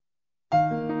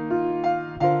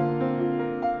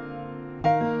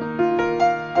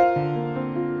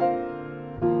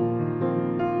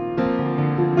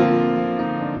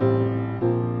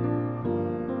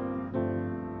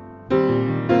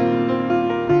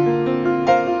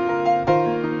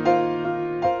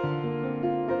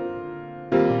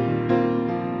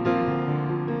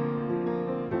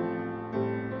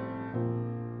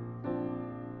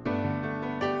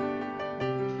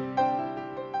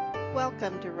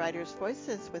Writers'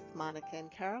 Voices with Monica and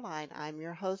Caroline. I'm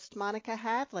your host, Monica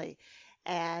Hadley,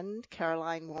 and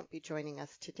Caroline won't be joining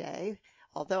us today,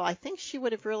 although I think she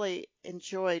would have really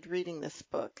enjoyed reading this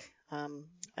book.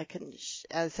 I can,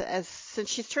 as since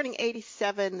she's turning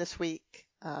 87 this week,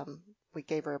 we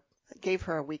gave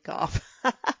her a week off.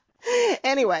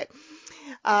 Anyway,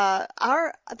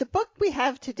 the book we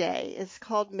have today is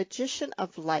called Magician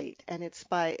of Light, and it's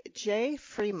by Jay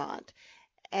Fremont.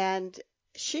 And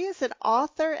she is an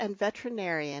author and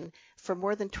veterinarian. For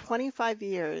more than 25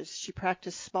 years, she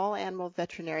practiced small animal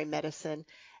veterinary medicine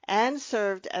and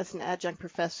served as an adjunct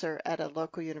professor at a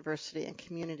local university and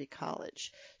community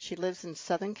college. She lives in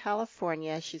Southern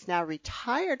California. She's now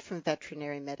retired from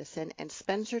veterinary medicine and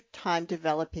spends her time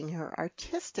developing her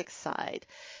artistic side.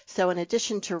 So in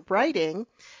addition to writing,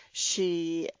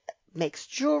 she makes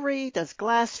jewelry, does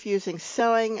glass fusing,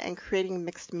 sewing, and creating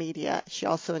mixed media. She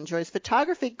also enjoys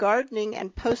photography, gardening,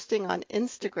 and posting on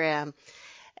Instagram,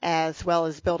 as well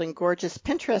as building gorgeous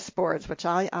Pinterest boards, which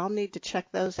I'll need to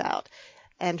check those out.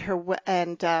 And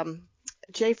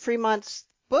Jay Fremont's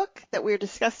book that we're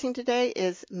discussing today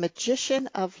is Magician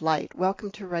of Light.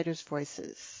 Welcome to Writers'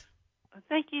 Voices.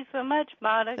 Thank you so much,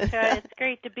 Monica. It's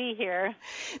great to be here.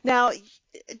 Now,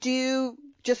 do you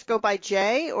just go by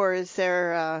Jay, or is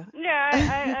there? Yeah,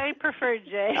 I prefer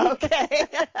Jay. Okay.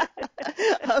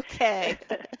 Okay.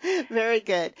 Very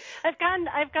good. I've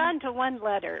gone to one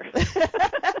letter.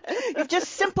 You've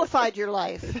just simplified your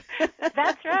life.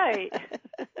 That's right.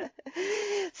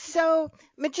 So,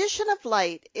 Magician of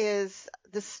Light is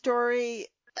the story.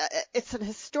 It's a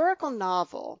historical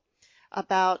novel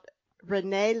about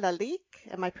René Lalique.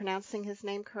 Am I pronouncing his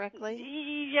name correctly?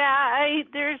 Yeah,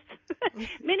 there's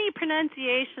many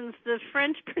pronunciations. The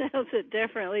French pronounce it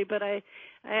differently, but I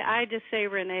just say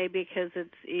René because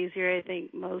it's easier. I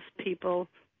think most people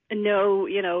know,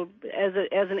 as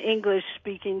an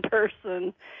English-speaking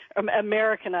person,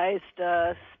 Americanized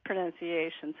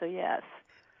pronunciation. So yes.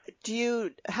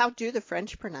 How do the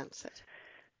French pronounce it?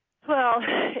 Well,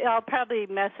 I'll probably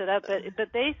mess it up,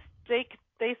 but they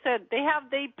said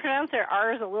they pronounce their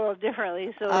R's a little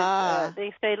differently, so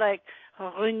they say like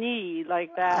René,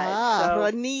 like that. So,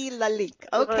 René Lalique.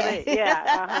 Okay.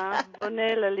 Yeah,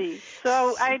 René Lalique.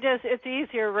 So it's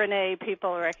easier René,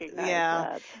 people recognize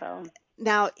that. So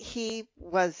now he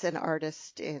was an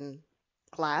artist in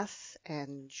glass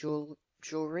and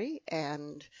jewelry,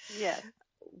 and yes.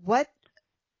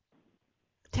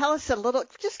 Tell us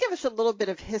just give us a little bit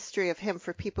of history of him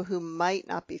for people who might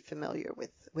not be familiar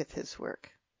with his work.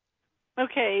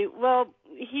 Okay, well,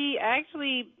 he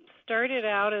actually started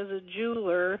out as a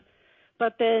jeweler,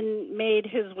 but then made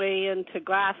his way into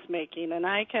glassmaking, and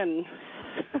I can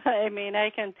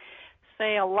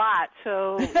say a lot.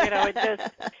 So, it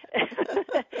just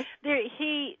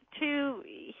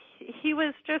he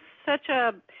was just such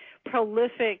a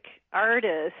prolific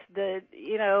artist that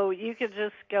you could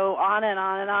just go on and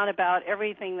on and on about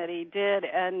everything that he did.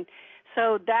 And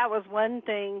so that was one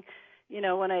thing,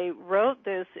 when I wrote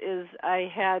this, is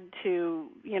I had to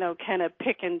kind of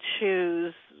pick and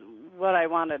choose what I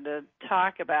wanted to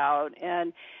talk about.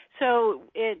 And so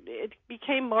it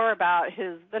became more about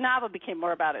the novel became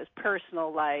more about his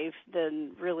personal life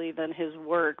than his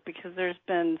work, because there's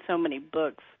been so many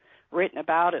books written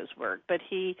about his work. But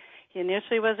he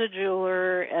initially was a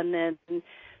jeweler and then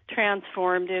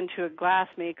transformed into a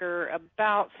glassmaker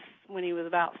when he was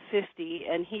about 50,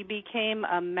 and he became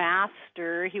a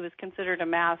master. He was considered a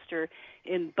master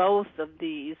in both of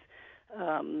these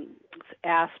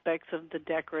aspects of the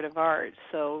decorative arts.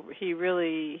 So he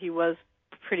was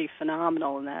pretty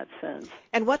phenomenal in that sense.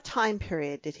 And what time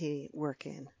period did he work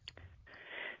in?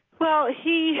 Well,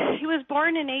 he was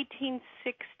born in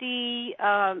 1860.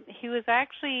 He was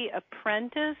actually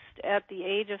apprenticed at the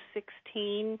age of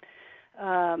 16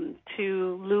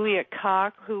 to Louis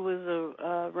Lecoq, who was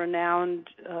a renowned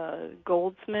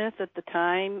goldsmith at the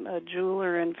time, a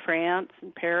jeweler in France,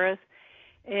 in Paris.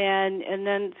 And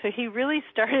then, so he really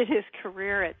started his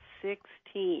career at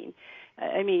 16.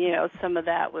 I mean, some of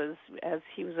that was as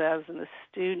a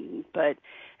student,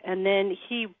 and then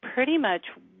he pretty much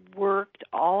worked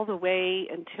all the way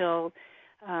until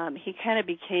he kind of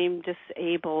became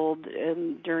disabled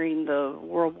during the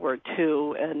World War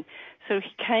II, and so he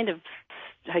kind of,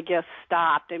 I guess,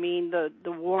 stopped. I mean,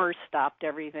 the war stopped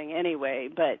everything anyway,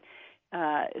 but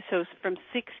so from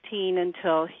 16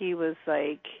 until he was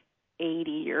like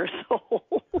 80 years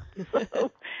old.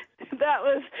 So that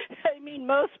was, I mean,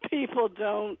 most people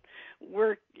don't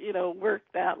work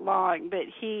that long, but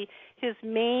his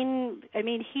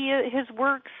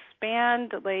work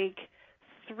spanned like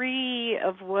three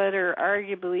of what are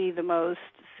arguably the most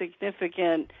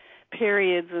significant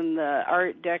periods in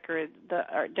the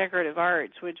decorative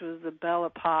arts, which was the Belle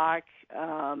Epoque,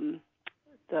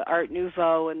 the Art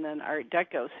Nouveau, and then Art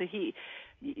Deco. So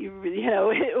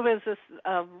it was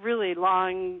a really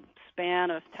long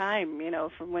span of time,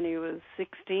 from when he was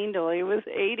 16 till he was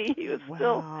 80. He was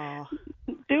still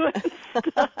doing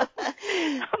stuff.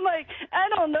 I'm like, I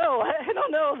don't know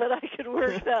that I could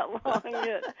work that long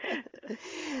yet.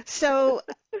 So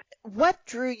what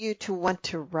drew you to want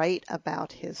to write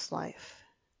about his life?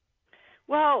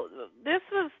 Well, this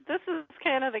is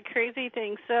kind of the crazy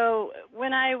thing. So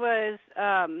when I was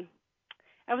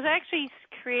actually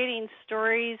creating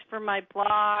stories for my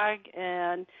blog,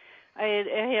 and I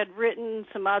had written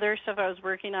some other stuff. I was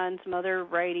working on some other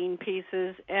writing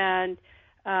pieces, and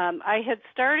I had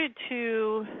started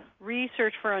to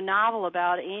research for a novel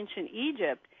about ancient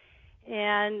Egypt.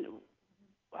 And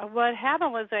what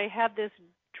happened was I had this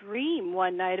dream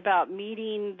one night about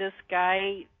meeting this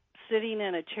guy sitting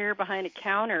in a chair behind a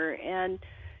counter, and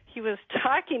he was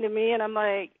talking to me, and I'm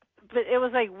like, but it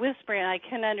was like whispering. I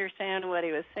couldn't understand what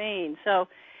he was saying. So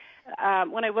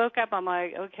when I woke up, I'm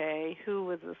like, okay, who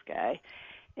was this guy?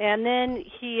 And then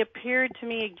he appeared to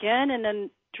me again in a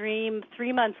dream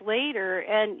 3 months later,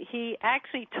 and he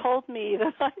actually told me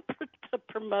that I to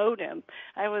promote him.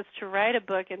 I was to write a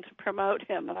book and to promote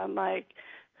him, and I'm like,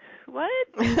 what?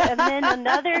 And then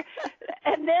another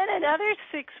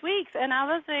 6 weeks, and I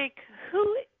was like,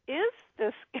 who is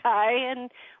this guy, and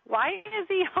why is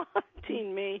he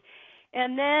haunting me?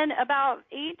 And then about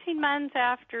 18 months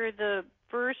after the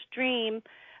first dream,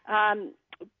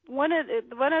 one of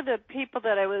the people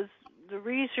that I was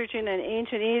researching in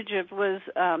ancient Egypt was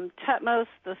Thutmose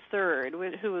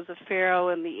III, who was a pharaoh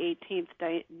in the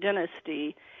 18th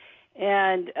dynasty.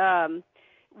 And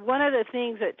one of the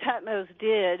things that Thutmose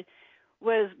did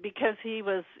was, because it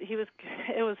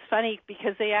was funny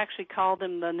because they actually called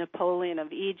him the Napoleon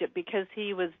of Egypt, because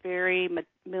he was very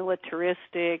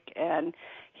militaristic, and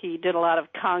he did a lot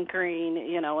of conquering,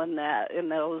 in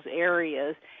those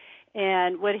areas.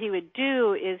 And what he would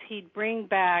do is he'd bring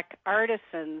back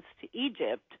artisans to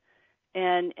Egypt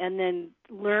and then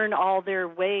learn all their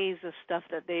ways of stuff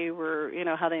that they were,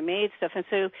 how they made stuff. And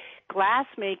so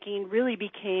glassmaking really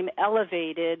became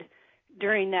elevated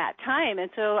during that time. And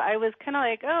so I was kind of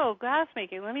like, oh,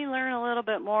 glassmaking, let me learn a little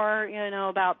bit more,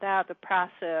 about that, the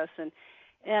process.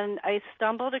 And I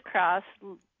stumbled across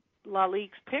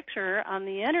Lalik's picture on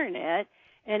the internet,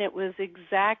 and it was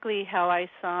exactly how I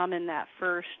saw him in that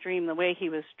first dream, the way he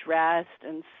was dressed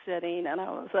and sitting. And I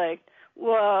was like,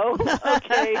 whoa,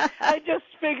 okay, I just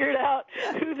figured out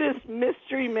who this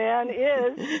mystery man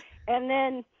is. And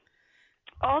then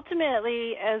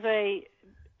ultimately, as I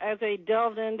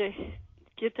delved into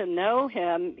get to know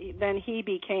him, then he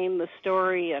became the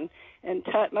story, and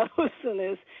Thutmose and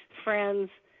his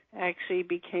friends actually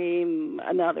became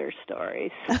another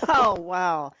story. So. Oh,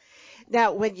 wow.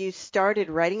 Now, when you started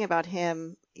writing about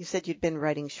him, you said you'd been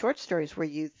writing short stories.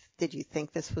 Did you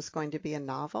think this was going to be a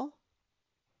novel?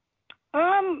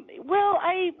 Well,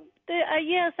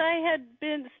 yes, I had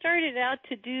started out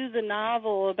to do the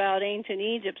novel about ancient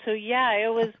Egypt. So yeah,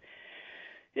 it was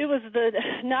the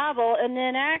novel, and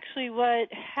then actually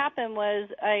what happened was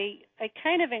I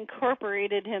kind of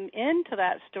incorporated him into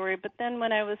that story, but then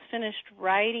when I was finished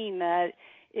writing that,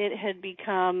 it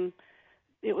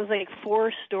was like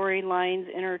 4 storylines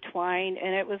intertwined,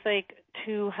 and it was like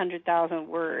 200,000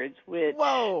 words, which...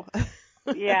 Whoa!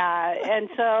 Yeah, and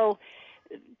so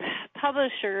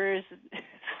publishers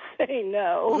say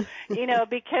no,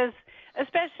 because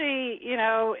especially,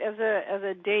 as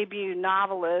a debut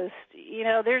novelist,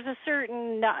 there's a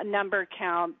certain number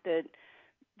count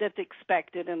that's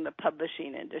expected in the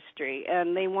publishing industry,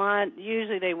 and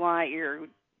usually they want your,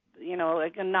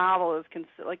 like a novel is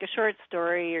like a short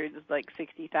story or just like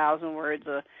 60,000 words.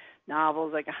 A novel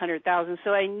is like 100,000.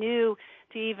 So I knew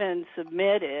to even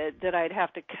submit it that I'd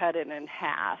have to cut it in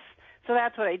half. So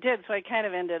that's what I did. So I kind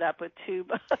of ended up with 2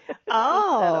 books instead of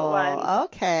 1. Oh,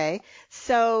 okay.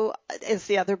 So is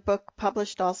the other book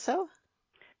published also?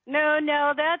 No,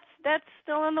 that's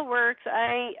still in the works.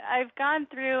 I've gone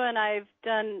through and I've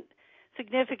done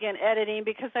significant editing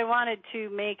because I wanted to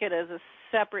make it as a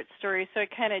separate story, so I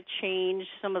kind of changed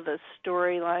some of the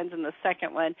storylines in the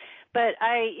second one. But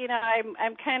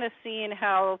I'm kind of seeing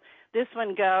how this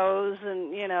one goes,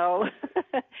 and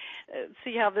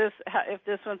see if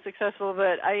this one's successful.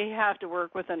 But I have to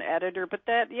work with an editor. But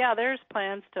there's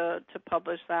plans to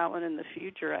publish that one in the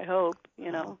future, I hope.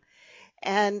 Oh.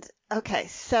 And okay,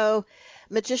 so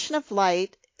Magician of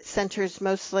Light centers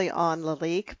mostly on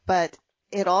Lalik, but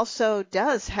it also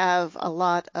does have a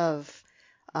lot of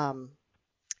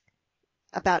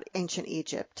about ancient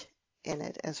Egypt in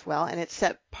it as well, and it's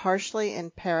set partially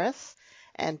in Paris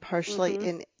and partially Mhm.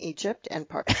 in Egypt and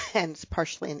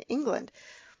partially in England.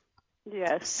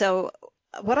 Yes. So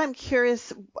what I'm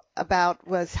curious about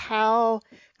was how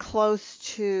close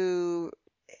to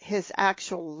his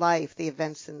actual life the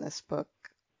events in this book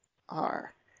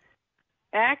are.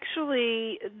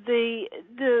 Actually,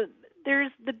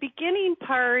 there's the beginning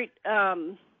part.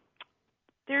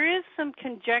 There is some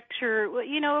conjecture.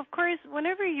 Well, of course,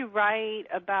 whenever you write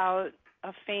about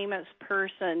a famous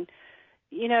person,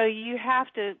 you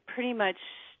have to pretty much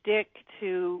stick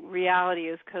to reality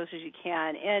as close as you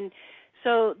can. And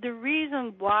so the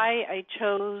reason why I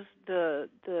chose the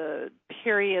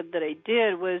period that I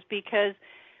did was because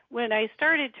when I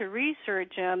started to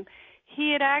research him,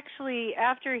 he had actually,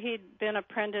 after he'd been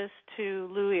apprenticed to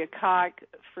Louis Lecoq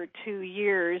for 2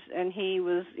 years, and he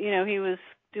was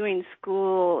doing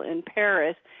school in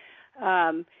Paris.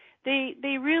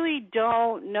 They really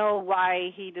don't know why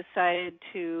he decided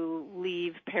to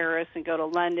leave Paris and go to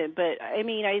London. But I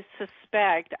mean, I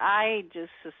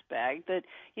just suspect that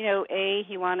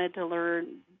he wanted to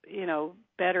learn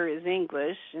better his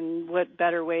English, and what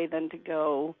better way than to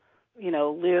go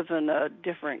live in a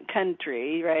different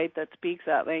country, right, that speaks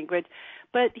that language.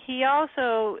 But he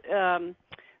also,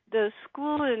 the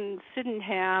school in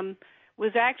Sydenham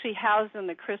was actually housed in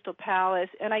the Crystal Palace,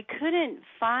 and I couldn't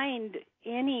find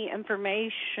any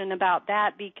information about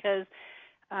that because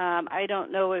I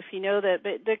don't know if you know that,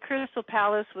 but the Crystal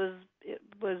Palace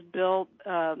was built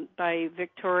by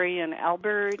Victoria and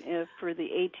Albert for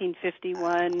the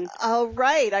 1851. Oh,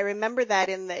 right. I remember that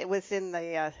it was in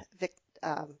the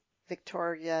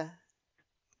Victoria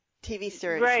TV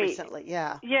series Right. recently.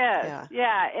 Yeah. Yes. Yeah.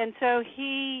 Yeah. And so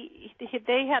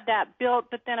they had that built,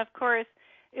 but then of course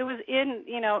it was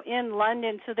in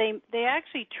London. So they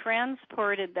actually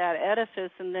transported that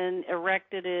edifice and then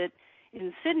erected it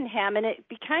in Sydenham, and it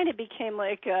kind of became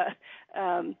like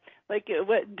what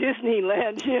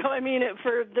Disneyland. I mean,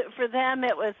 for them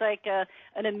it was like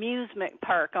an amusement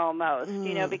park almost.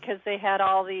 Because they had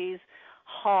all these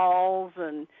halls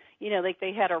and. Like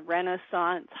they had a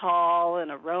Renaissance hall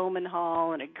and a Roman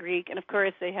hall and a Greek, and of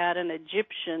course they had an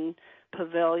Egyptian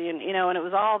pavilion, and it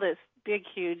was all this big,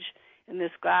 huge in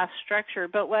this glass structure.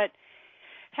 But what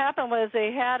happened was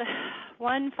they had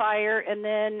one fire, and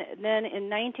then in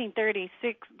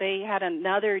 1936 they had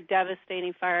another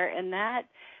devastating fire, and that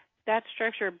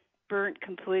structure burnt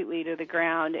completely to the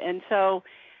ground. And so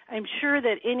I'm sure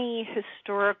that any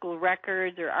historical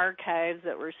records or archives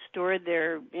that were stored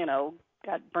there,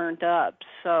 got burnt up.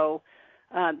 So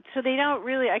they don't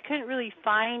really, I couldn't really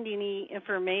find any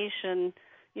information,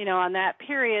 on that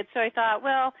period. So I thought,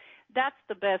 well, that's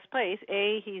the best place.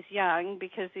 He's young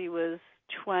because he was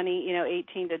 20,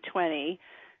 18 to 20,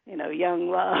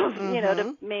 young love,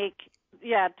 to make,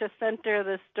 to center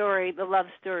the story, the love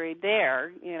story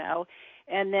there,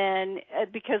 and then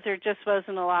because there just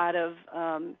wasn't a lot of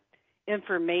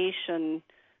information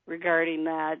regarding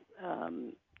that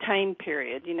time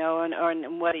period,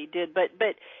 and what he did. But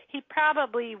he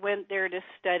probably went there to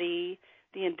study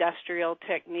the industrial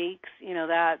techniques.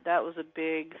 That was a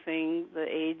big thing. The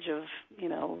age of,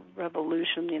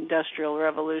 revolution, the Industrial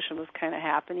Revolution was kind of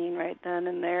happening right then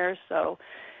and there. So,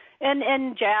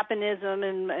 and Japanism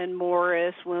and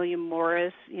Morris, William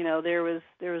Morris, there was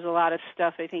a lot of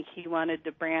stuff I think he wanted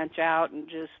to branch out and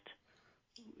just,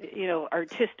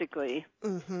 artistically.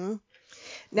 Mm-hmm.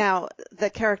 Now, the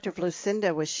character of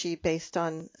Lucinda, was she based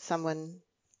on someone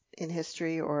in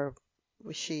history, or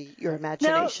was she your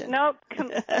imagination? Nope.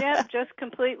 Just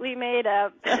completely made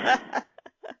up.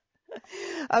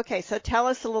 Okay, so tell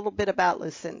us a little bit about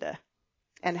Lucinda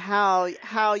and how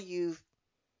you've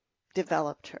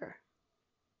developed her.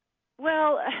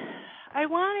 Well, I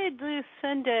wanted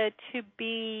Lucinda to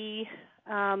be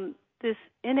this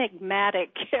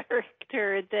enigmatic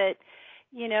character that,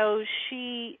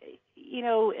 she,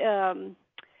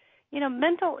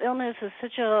 mental illness is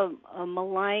such a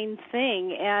malign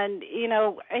thing, and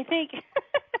I think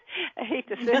I hate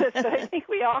to say this, but I think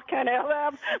we all kind of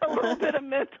have a little bit of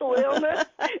mental illness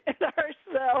in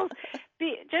ourselves,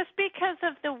 just because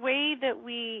of the way that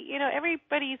we,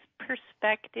 everybody's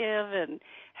perspective and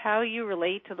how you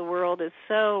relate to the world is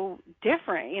so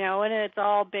different, and it's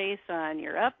all based on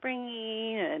your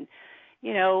upbringing, and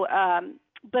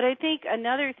but I think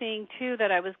another thing too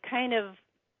that I was trying to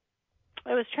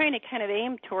kind of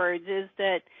aim towards is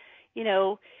that,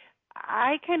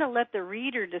 I kind of let the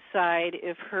reader decide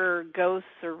if her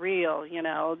ghosts are real,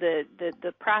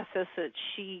 the process that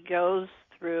she goes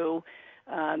through,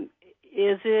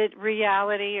 is it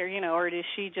reality or does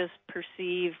she just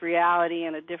perceive reality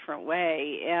in a different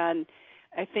way? And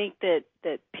I think that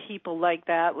people like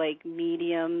that, like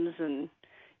mediums and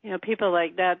people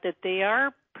like that they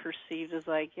are perceived as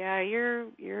like, yeah,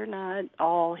 you're not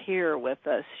all here with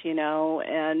us,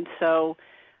 and so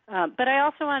but I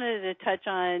also wanted to touch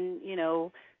on,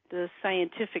 the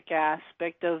scientific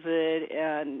aspect of it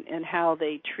and how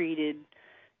they treated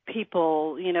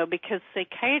people, because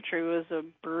psychiatry was a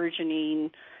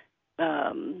burgeoning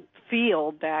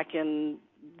field back in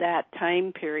that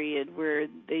time period where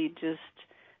they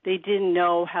didn't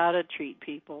know how to treat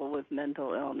people with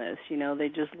mental illness. They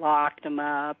just locked them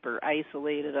up or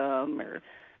isolated them or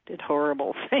did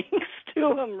horrible things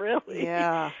to them, really.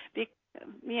 Yeah.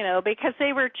 Because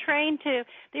they were trained to,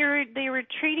 they were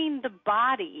treating the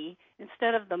body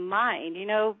instead of the mind.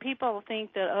 People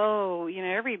think that,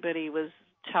 everybody was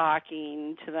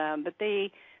talking to them, but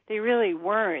they really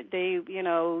weren't.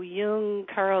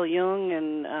 Carl Jung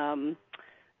and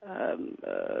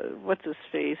what's his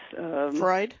face?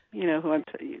 Freud? You know who I'm.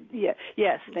 Yes,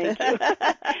 thank you.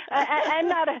 I'm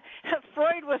not a.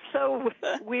 Freud was so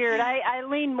weird. I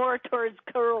lean more towards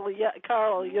Carl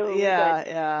Jung.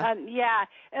 Yeah. Yeah,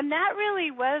 and that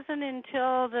really wasn't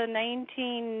until the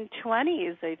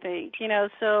 1920s, I think.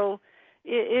 So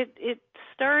it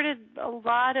started a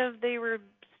lot of. They were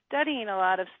studying a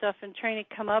lot of stuff and trying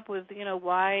to come up with,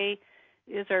 why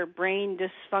is our brain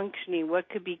dysfunctioning? What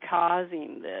could be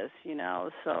causing this?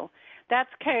 So that's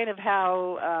kind of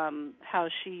how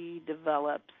she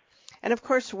develops. And of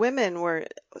course, women were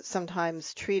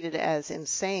sometimes treated as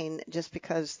insane just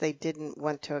because they didn't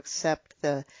want to accept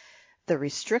the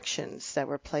restrictions that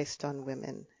were placed on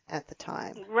women at the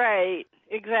time. Right,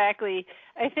 exactly.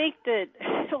 I think that,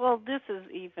 this is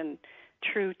even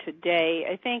true today.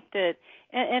 I think that,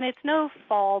 and it's no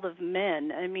fault of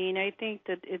men. I mean, I think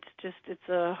that it's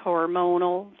a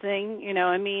hormonal thing,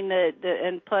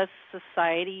 and plus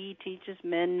society teaches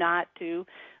men not to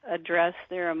address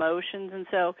their emotions. And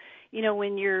so,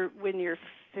 when you're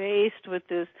faced with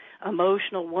this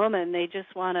emotional woman, they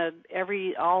just want to,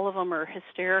 all of them are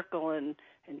hysterical and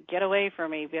get away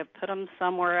from me, put them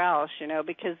somewhere else,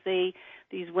 because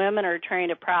these women are trying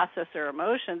to process their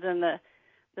emotions. And the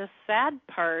sad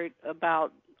part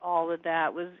about all of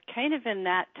that was kind of in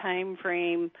that time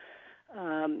frame,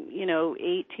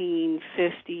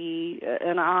 1850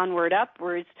 and onward,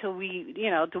 upwards, till we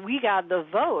got the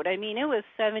vote. I mean, it was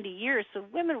 70 years, so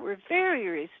women were very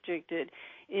restricted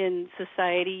in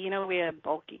society. We had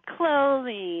bulky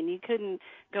clothing. You couldn't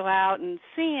go out and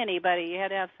see anybody. You had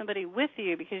to have somebody with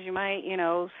you because you might,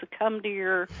 succumb to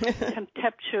your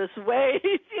contemptuous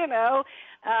ways,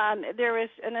 There was,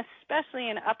 and especially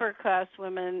in upper class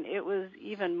women, it was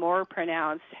even more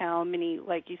pronounced how many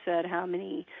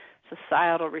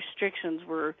societal restrictions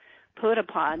were put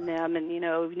upon them. And,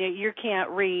 you can't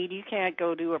read, you can't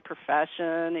go do a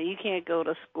profession, and you can't go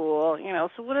to school,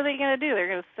 so what are they going to do? They're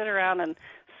going to sit around and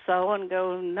sew and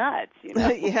go nuts,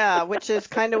 Yeah, which is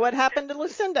kind of what happened to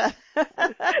Lucinda.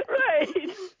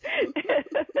 Right.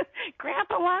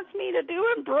 Grandpa wants me to do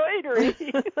embroidery.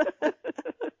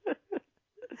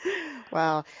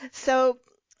 Wow. So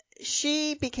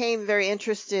she became very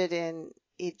interested in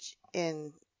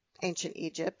ancient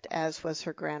Egypt, as was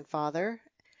her grandfather.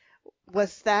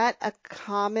 Was that a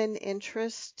common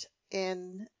interest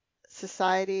in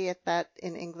society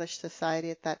in English society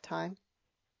at that time?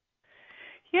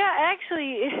 Yeah,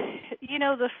 actually,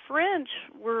 the French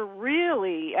were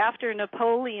really, after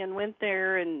Napoleon went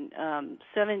there in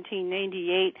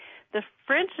 1798, the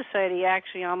French society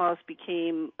actually almost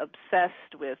became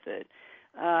obsessed with it.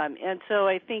 And so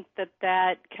I think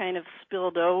that kind of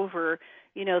spilled over,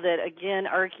 that again,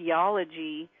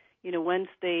 archaeology, once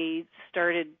they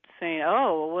started saying,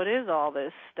 oh, what is all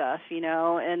this stuff,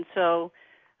 and so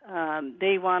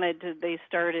they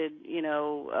started,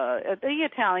 the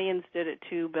Italians did it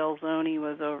too. Belzoni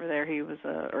was over there. He was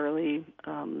an early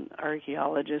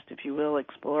archaeologist, if you will,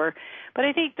 explorer. But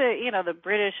I think the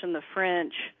British and the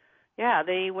French, yeah,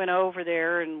 they went over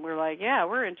there and were like, yeah,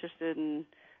 we're interested in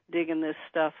digging this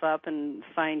stuff up and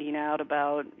finding out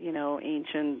about,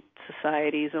 ancient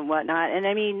societies and whatnot. And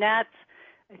I mean, I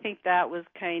think that was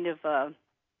kind of the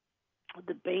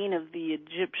bane of the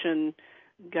Egyptian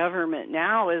government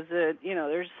now, is that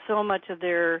there's so much of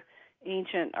their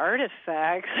ancient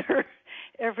artifacts are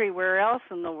everywhere else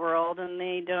in the world, and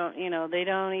they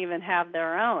don't even have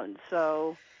their own.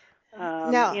 So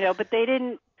No. But they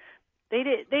didn't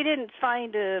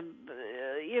find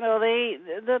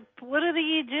what are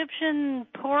the Egyptian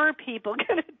poor people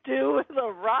going to do with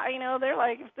a rock? They're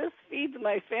like, if this feeds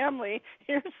my family,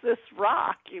 here's this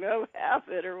rock, have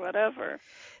it or whatever.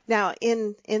 Now,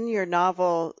 in your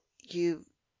novel, you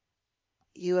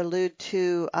allude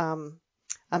to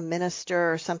a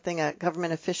minister or something, a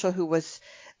government official who was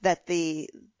that the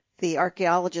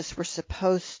archaeologists were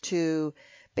supposed to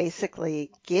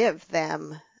basically give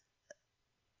them,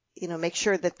 make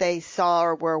sure that they saw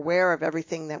or were aware of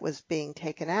everything that was being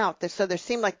taken out. So there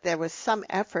seemed like there was some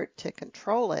effort to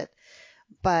control it,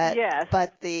 but Yes.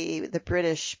 the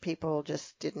British people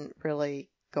just didn't really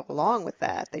go along with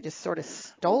that. They just sort of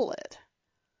stole it.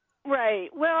 Right.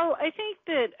 Well, I think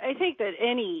that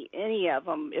any of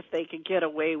them, if they could get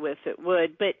away with it,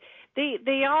 would. But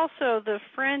they also, the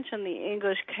French and the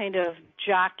English, kind of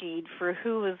jockeyed for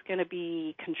who was going to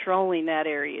be controlling that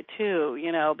area too.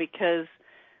 Because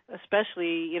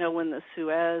especially when the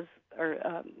Suez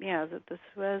is it the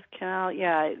Suez Canal?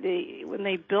 Yeah, when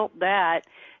they built that,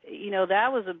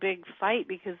 that was a big fight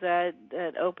because that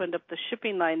opened up the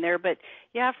shipping line there. But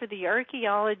yeah, for the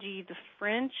archaeology, the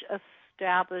French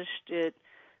established it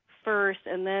first,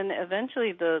 and then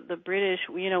eventually the British,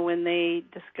 when they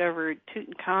discovered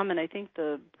Tutankhamun, I think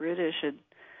the British had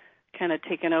kind of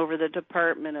taken over the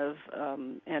Department of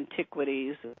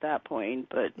Antiquities at that point,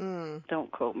 but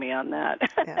don't quote me on that.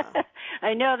 Yeah.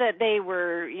 I know that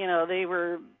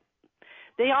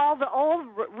all the old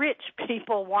rich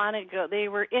people want to go. They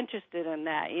were interested in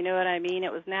that. You know what I mean?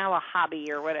 It was now a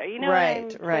hobby or whatever. You know right,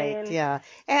 what I'm right, saying? Yeah.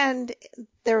 And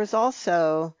there was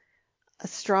also a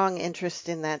strong interest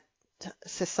in that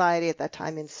society at that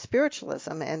time in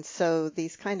spiritualism, and so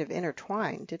these kind of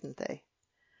intertwined, didn't they?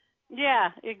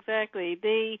 Yeah, exactly.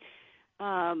 They,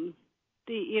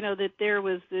 that there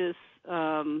was this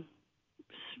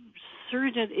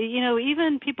surgeon.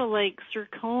 Even people like Sir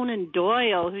Conan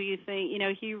Doyle, who you think,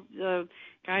 he, the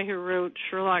guy who wrote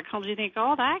Sherlock Holmes, you think,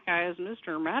 oh, that guy is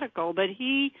Mr. Medical, but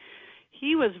he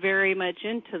was very much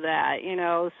into that,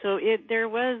 So there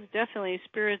was definitely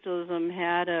spiritualism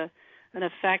had an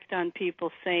effect on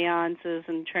people's seances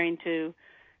and trying to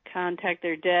contact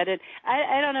their dead. And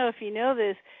I don't know if you know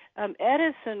this,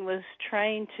 Edison was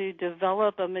trying to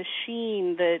develop a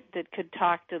machine that could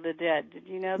talk to the dead. Did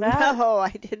you know that? No,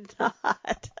 I did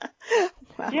not.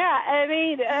 Wow. Yeah, I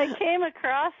mean, I came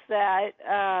across that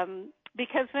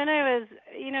because when I was,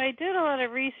 I did a lot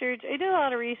of research. I did a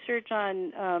lot of research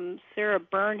on Sarah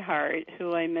Bernhardt,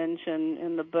 who I mentioned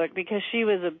in the book, because she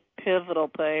was a pivotal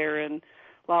player in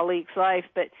Lalique's life.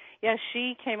 But yeah,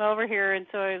 she came over here, and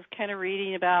so I was kind of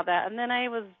reading about that. And then I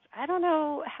don't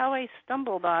know how I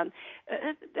stumbled on.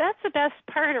 That's the best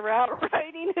part about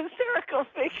writing historical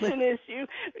fiction is you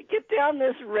get down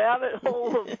this rabbit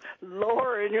hole of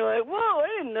lore, and you're like, whoa, I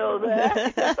didn't know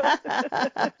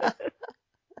that.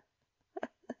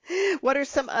 What are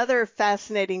some other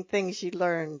fascinating things you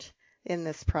learned in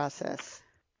this process?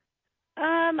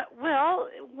 Well,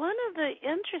 one of the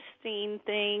interesting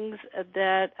things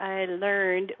that I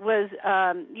learned was,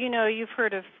 you've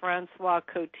heard of Francois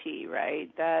Coty,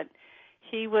 right? That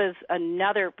he was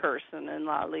another person in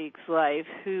Lalique's life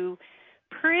who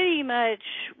pretty much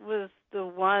was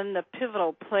the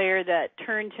pivotal player that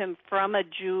turned him from a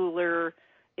jeweler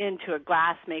into a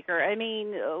glassmaker. I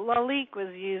mean, Lalique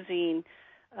was using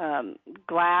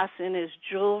glass in his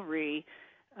jewelry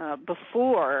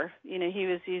before. He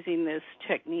was using this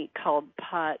technique called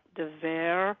pâte de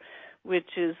verre,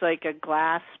 which is like a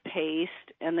glass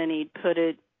paste, and then he'd put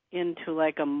it into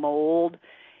like a mold.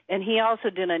 And he also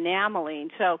did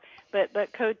enameling. So, but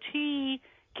Coty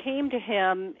came to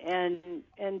him, and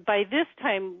by this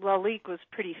time Lalique was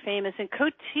pretty famous, and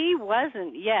Coty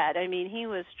wasn't yet. I mean, he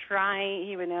was trying.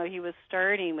 He was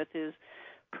starting with his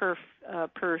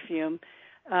perfume.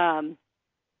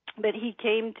 But he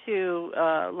came to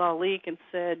Lalique and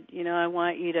said, I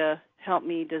want you to help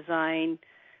me design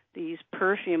these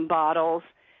perfume bottles.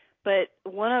 But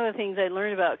one of the things I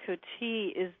learned about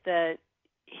Coty is that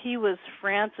he was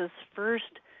France's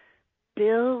first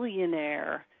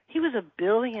billionaire. He was a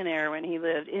billionaire when he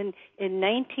lived. In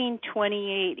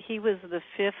 1928, he was the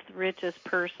fifth richest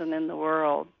person in the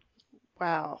world.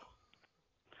 Wow.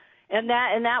 And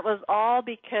that was all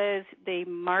because they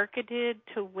marketed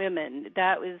to women.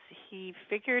 He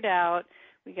figured out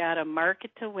we got to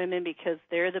market to women because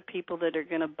they're the people that are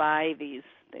going to buy these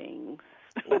things.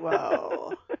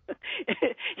 Whoa.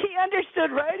 He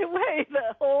understood right away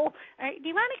the whole, do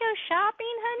you want to go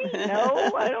shopping, honey?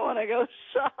 No, I don't want to go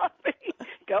shopping.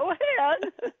 Go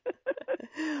ahead.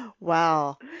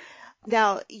 Wow.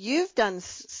 Now, you've done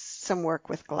some work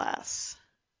with glass.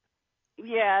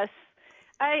 Yes.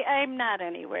 I'm not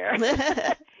anywhere.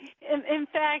 In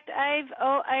fact,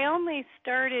 I only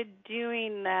started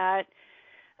doing that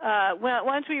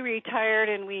once we retired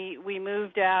and we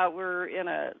moved out. We're in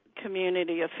a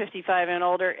community of 55 and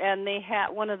older, and they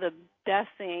had one of the best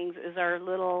things is our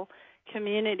little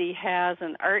community has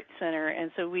an art center,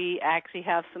 and so we actually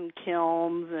have some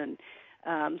kilns and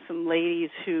some ladies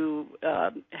who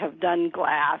have done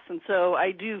glass, and so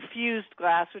I do fused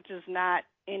glass, which is not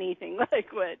anything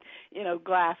like what,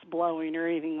 glass blowing or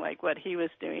anything like what he was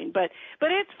doing, but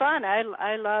it's fun.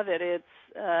 I love it.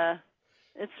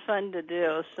 It's fun to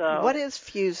do. So what is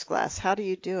fused glass? How do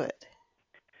you do it?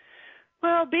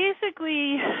 well,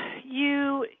 basically,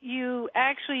 you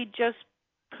actually just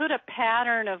put a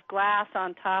pattern of glass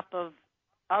on top of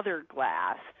other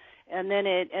glass, and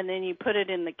then you put it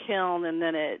in the kiln, and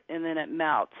then it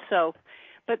melts. So,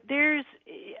 but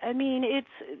it's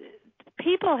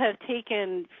people have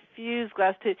taken fused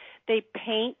glass they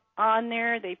paint on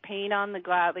there. They paint on the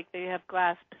glass, like they have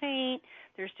glass paint.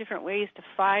 There's different ways to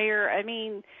fire. I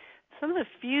mean, some of the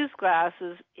fused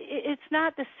glasses, it's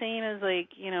not the same as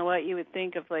what you would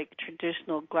think of like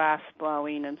traditional glass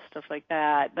blowing and stuff like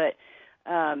that. But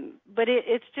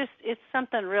it's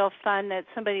something real fun that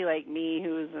somebody like me,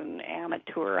 who's an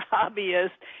amateur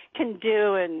hobbyist, can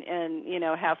do and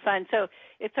have fun. So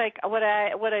it's like what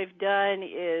I've done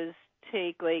is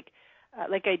take like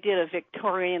I did a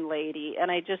Victorian lady,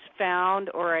 and I just found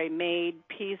or I made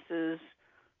pieces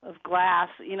of glass,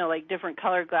 like different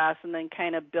colored glass, and then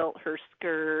kind of built her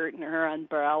skirt and her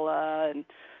umbrella and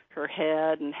her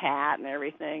head and hat and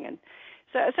everything. And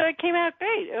so it came out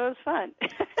great. It was fun.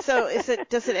 So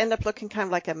does it end up looking kind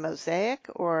of like a mosaic,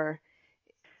 or?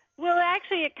 Well,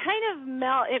 actually, it kind of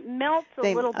melts a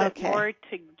little bit more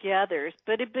together,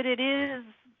 but it is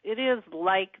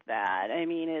like that. I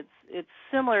mean, it's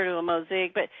similar to a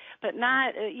mosaic, but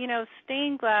not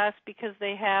stained glass, because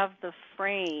they have the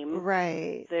frame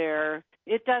right there.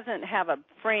 It doesn't have a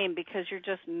frame because you're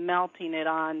just melting it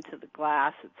onto the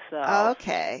glass itself.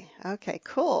 Okay,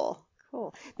 cool.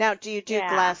 Now, do you do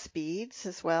glass beads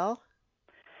as well?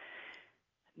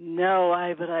 No,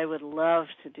 but I would love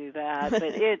to do that. But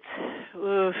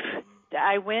oof.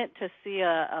 I went to see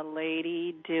a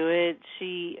lady do it.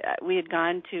 We had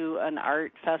gone to an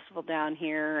art festival down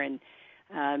here, and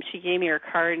she gave me her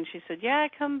card, and she said, "Yeah,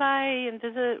 come by and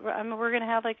visit. We're going to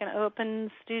have like an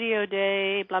open studio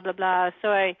day, blah blah blah." So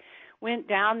I went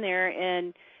down there,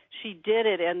 and she did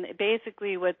it. And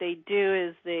basically, what they do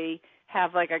is they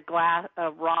have like a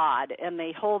rod, and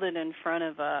they hold it in front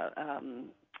of a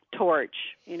torch,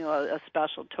 a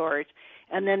special torch,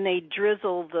 and then they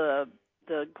drizzle the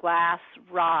glass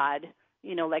rod,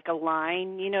 like a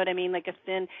line, you know what I mean, like a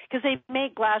thin, because they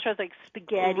make glass rods like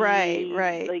spaghetti,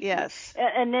 right, like, yes,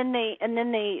 and then they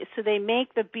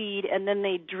make the bead, and then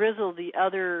they drizzle the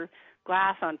other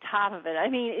glass on top of it. I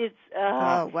mean, it's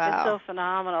oh wow, it's so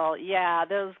phenomenal. Yeah,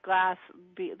 those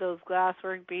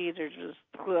glasswork beads are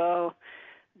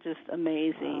just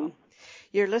amazing. Wow.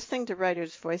 You're listening to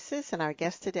Writers' Voices, and our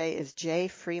guest today is Jay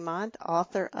Fremont,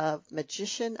 author of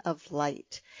Magician of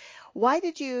Light. Why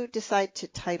did you decide to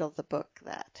title the book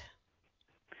that?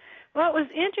 Well, it was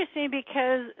interesting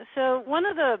because one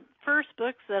of the first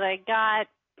books that I got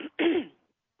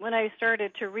when I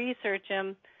started to research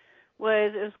him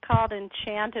it was called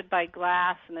Enchanted by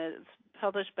Glass, and it's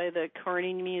published by the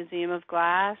Corning Museum of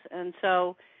Glass. And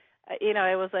so,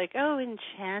 I was like, oh,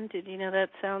 enchanted, that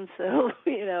sounds so,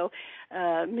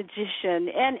 magician.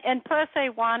 And plus I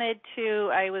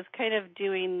was kind of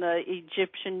doing the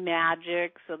Egyptian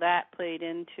magic, so that played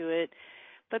into it.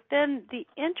 But then the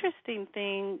interesting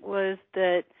thing was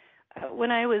that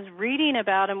when I was reading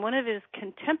about him, one of his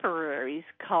contemporaries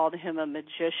called him a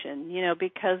magician,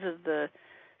 because of the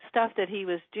stuff that he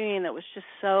was doing that was just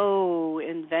so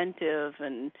inventive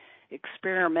and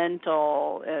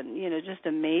experimental and, just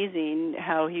amazing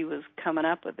how he was coming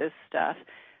up with this stuff.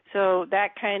 So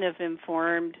that kind of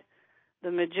informed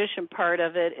the magician part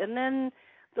of it. And then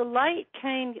the light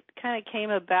kind of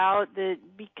came about that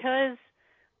because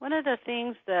one of the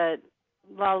things that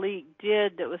Lalique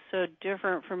did that was so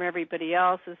different from everybody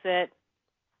else is that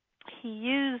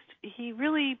he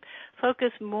really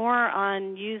focused more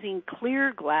on using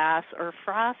clear glass or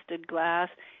frosted glass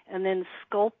and then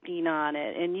sculpting on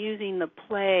it and using the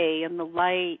play and the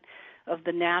light of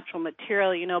the natural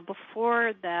material.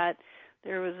 Before that,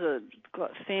 there was a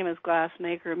famous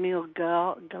glassmaker, Emile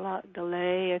Gallet,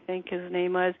 I think his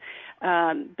name was,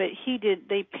 but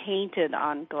they painted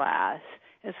on glass.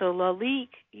 And so Lalique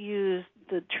used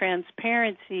the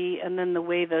transparency and then the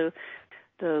way the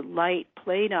light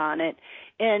played on it.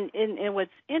 And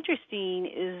what's interesting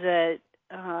is that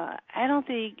I don't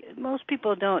think most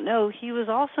people don't know he was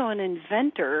also an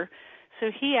inventor. So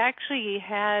he actually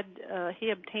he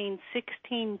obtained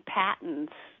 16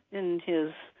 patents in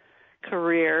his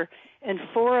career, and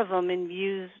 4 of them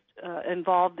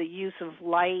involved the use of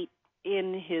light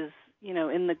in his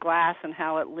in the glass and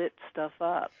how it lit stuff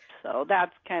up. So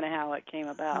that's kind of how it came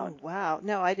about. Oh, wow.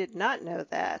 No, I did not know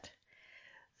that.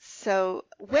 So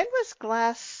when was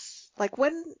glass, like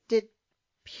when did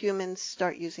humans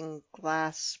start using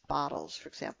glass bottles, for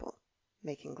example,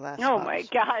 making glass Oh my bottles?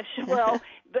 gosh! Well,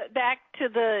 back to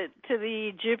the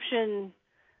Egyptian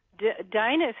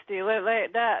dynasty,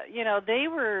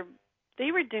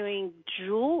 they were doing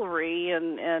jewelry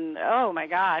and oh my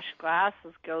gosh,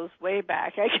 glasses goes way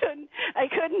back. I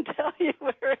couldn't tell you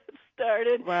where it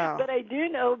started, Wow. but I do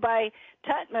know by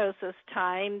Tutmosis'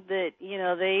 time that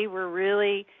they were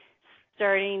really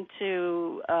starting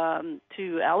to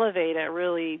elevate it,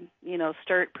 really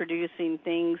start producing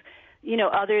things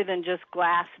other than just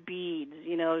glass beads,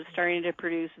 starting to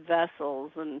produce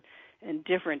vessels and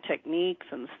different techniques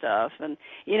and stuff. And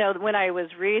when I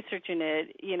was researching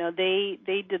it,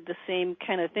 they did the same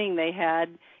kind of thing. They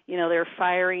had their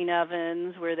firing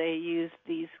ovens where they used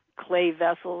these clay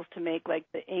vessels to make like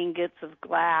the ingots of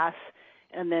glass,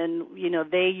 and then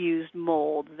they used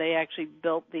molds. They actually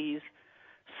built these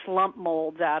slump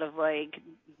molds out of like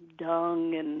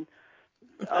dung and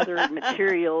other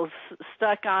materials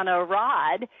stuck on a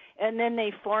rod, and then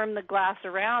they formed the glass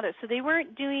around it. So they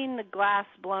weren't doing the glass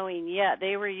blowing yet.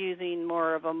 They were using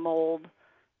more of a mold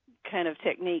kind of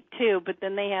technique too. But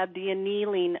then they had the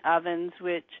annealing ovens,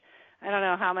 which I don't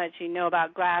know how much you know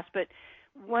about glass, but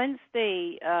once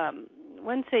they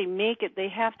make it, they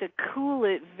have to cool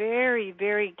it very,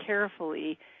 very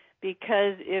carefully,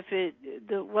 because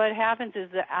what happens is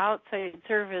the outside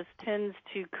surface tends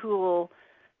to cool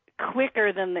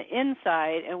quicker than the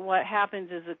inside, and what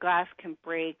happens is the glass can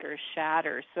break or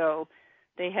shatter. So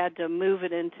they had to move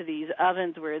it into these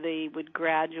ovens where they would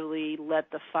gradually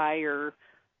let the fire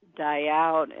die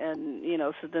out, and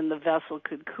so then the vessel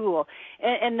could cool.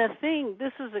 And the thing,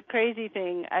 this is a crazy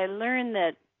thing, I learned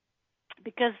that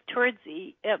because towards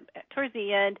the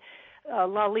end,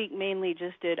 Lalique mainly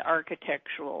just did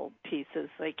architectural pieces,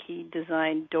 like he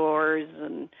designed doors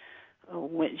and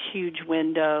huge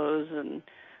windows, and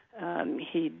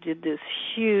he did this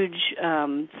huge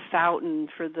fountain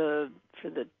for the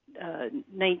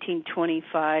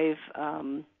 1925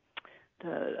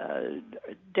 the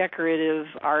decorative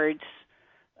arts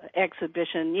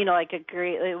exhibition.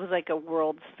 It was like a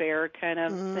World's Fair kind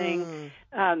of thing.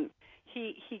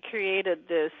 He created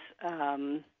this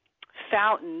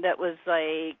fountain that was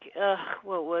like,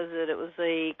 what was it? It was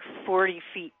like 40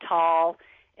 feet tall,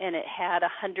 and it had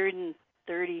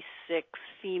 136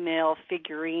 female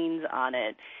figurines on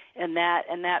it, and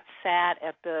that sat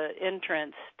at the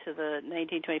entrance to the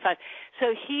 1925.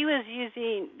 So he was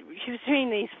doing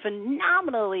these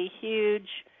phenomenally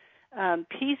huge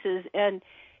pieces, and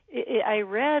I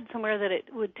read somewhere that it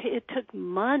took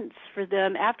months for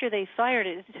them after they fired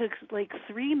it. It took like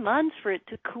 3 months for it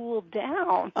to cool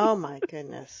down. Oh my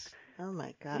goodness. Oh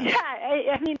my gosh. Yeah,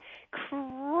 I mean,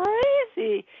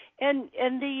 crazy. And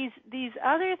these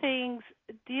other things.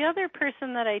 The other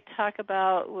person that I talk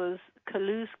about was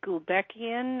Calouste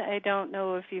Gulbenkian. I don't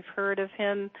know if you've heard of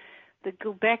him. The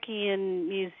Gulbenkian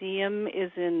Museum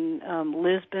is in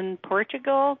Lisbon,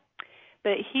 Portugal.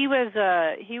 But he was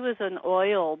an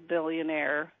oil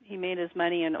billionaire. He made his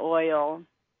money in oil,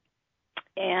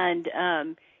 and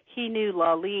he knew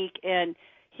Lalique, and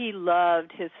he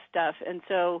loved his stuff, and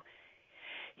so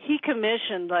he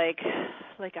commissioned like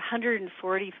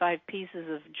 145 pieces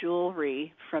of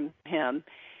jewelry from him.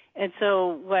 And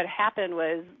so what happened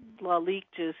was Lalique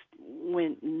just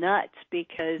went nuts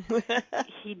because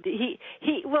he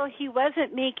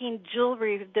wasn't making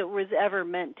jewelry that was ever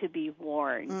meant to be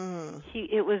worn.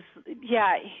 If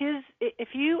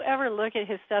you ever look at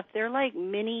his stuff, they're like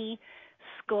mini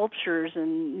sculptures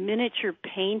and miniature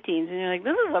paintings, and you're like,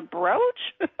 this is a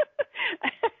brooch?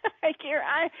 Like your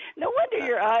eye, no wonder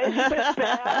your eyes went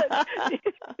bad.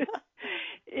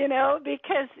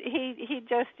 Because he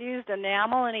just used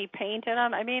enamel and he painted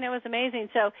them. I mean, it was amazing.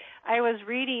 So I was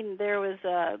reading, there was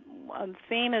a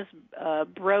famous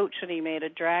brooch that he made, a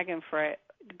dragonfly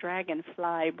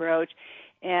brooch,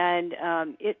 and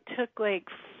it took like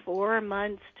 4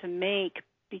 months to make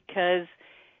because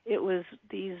it was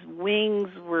these wings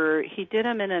he did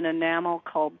them in an enamel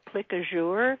called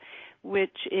plique-à-jour,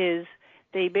 which is,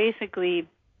 they basically,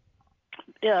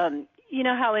 you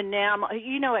know how enamel,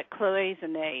 you know what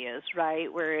cloisonne is,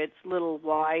 right? Where it's little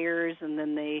wires and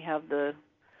then they have the...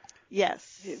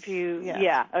 Yes. If you, yes.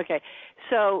 Yeah, okay.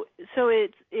 So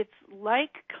it's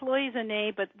like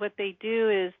cloisonne, but what they do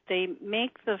is they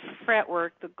make the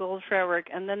fretwork, the gold fretwork,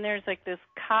 and then there's like this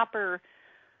copper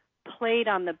plate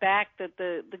on the back that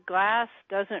the glass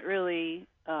doesn't really,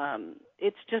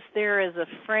 it's just there as a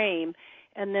frame.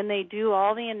 and then they do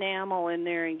all the enamel in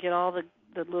there and get all the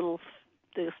little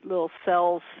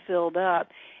cells filled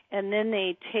up, and then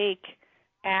they take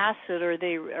acid or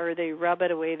they rub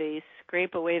it away, they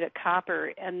scrape away the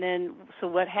copper, and then so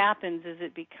what happens is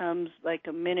it becomes like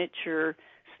a miniature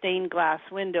stained glass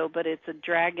window, but it's a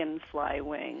dragonfly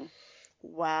wing.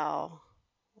 Wow.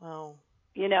 Wow.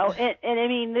 You know, and I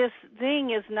mean, this thing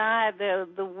is not, the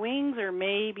wings are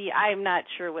maybe, I'm not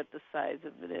sure what the size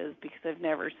of it is because I've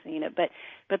never seen it,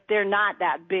 but they're not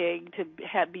that big to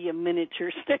be a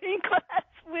miniature stained glass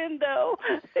window.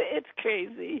 It's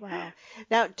crazy. Wow.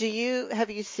 Now,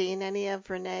 have you seen any of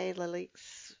Renee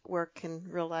Lalique's work in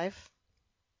real life?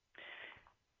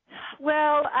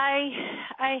 Well,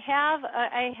 I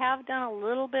have done a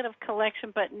little bit of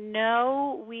collection, but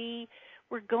no,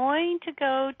 we're going to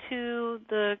go to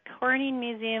the Corning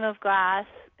Museum of Glass,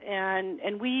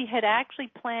 and we had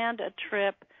actually planned a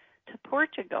trip to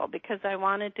Portugal because I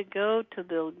wanted to go to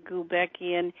the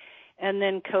Gulbenkian, and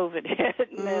then COVID hit,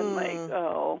 and then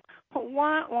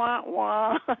wah, wah,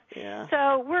 wah. Yeah.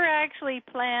 So we're actually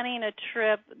planning a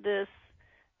trip this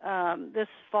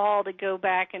fall to go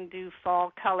back and do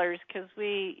fall colors because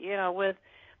with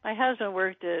my husband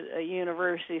worked at a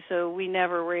university, so we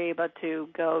never were able to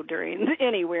go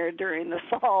anywhere during the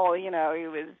fall. He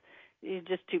was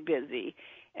just too busy.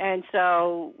 And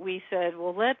so we said,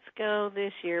 well, let's go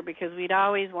this year because we'd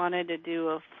always wanted to do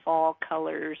a fall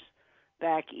colors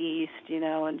back east,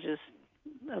 and just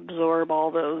absorb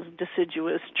all those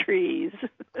deciduous trees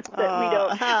that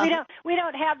we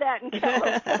don't have that in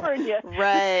California.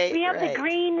 Right. We have the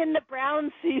green and the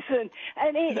brown season,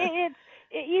 and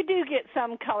you do get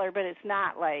some color, but it's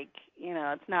not like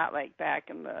back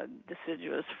in the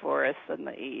deciduous forests in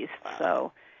the east.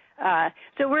 Wow.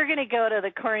 So we're going to go to the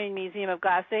Corning Museum of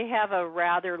Glass. They have a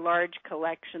rather large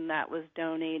collection that was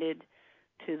donated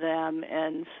to them,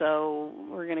 and so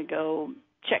we're going to go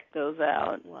check those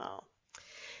out. Wow.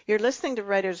 You're listening to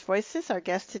Writers' Voices. Our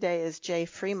guest today is Jay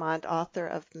Fremont, author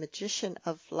of Magician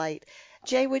of Light.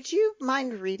 Jay, would you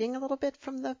mind reading a little bit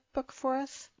from the book for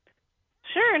us?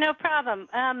 Sure, no problem.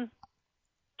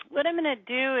 What I'm going to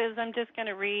do is I'm just going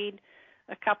to read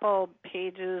a couple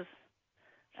pages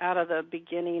out of the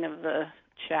beginning of the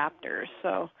chapter.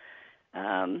 So,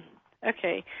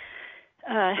 okay.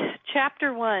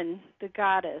 Chapter 1, The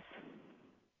Goddess.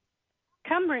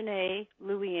 Come, Renee,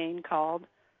 Louis-Ain called.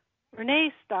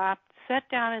 Renee stopped, set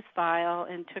down his file,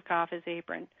 and took off his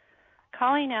apron.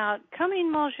 Calling out, "Coming,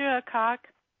 Monsieur Coq."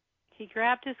 He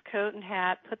grabbed his coat and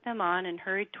hat, put them on, and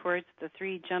hurried towards the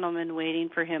three gentlemen waiting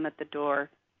for him at the door.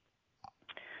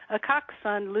 Coq's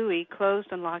son, Louis, closed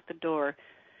and locked the door.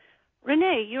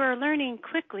 "Renee, you are learning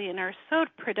quickly and are so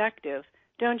productive.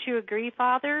 Don't you agree,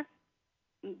 Father?"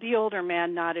 The older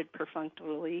man nodded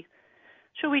perfunctorily.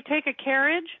 "Shall we take a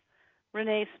carriage?"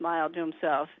 Renee smiled to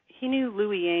himself. He knew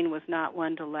Louis-Ain was not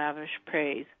one to lavish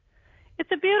praise.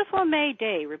 "It's a beautiful May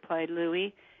day," replied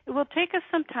Louis. "It will take us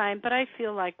some time, but I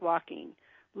feel like walking."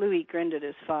 Louis grinned at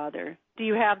his father. "Do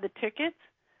you have the tickets?"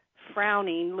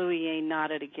 Frowning, Louis-Ain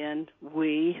nodded again.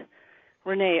 "Oui."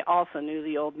 Renee also knew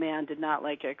the old man did not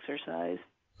like exercise.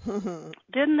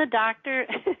 Didn't the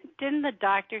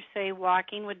doctor say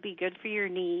walking would be good for your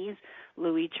knees?"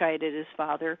 Louis chided his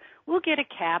father. "We'll get a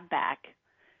cab back."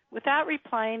 Without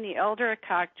replying, the elder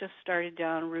Coq just started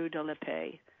down Rue de la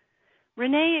Paix.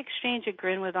 Renee exchanged a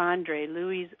grin with Andre,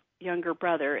 Louis' younger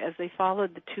brother, as they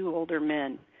followed the two older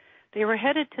men. They were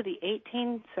headed to the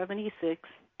 1876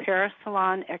 Paris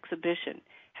Salon exhibition,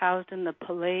 housed in the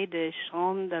Palais des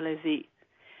Champs-Élysées.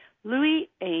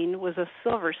 Louis-Ain was a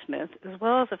silversmith as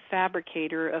well as a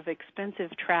fabricator of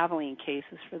expensive traveling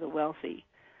cases for the wealthy.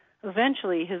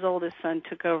 Eventually, his oldest son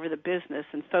took over the business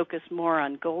and focused more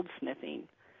on goldsmithing.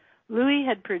 Louis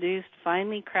had produced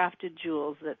finely crafted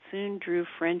jewels that soon drew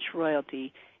French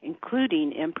royalty,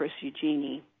 including Empress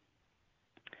Eugenie.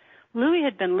 Louis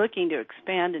had been looking to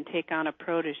expand and take on a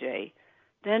protege.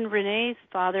 Then Renee's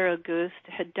father, Auguste,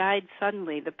 had died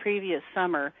suddenly the previous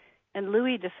summer, and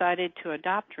Louis decided to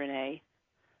adopt Renee.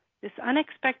 This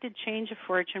unexpected change of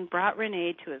fortune brought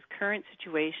Renee to his current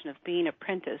situation of being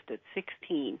apprenticed at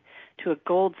 16 to a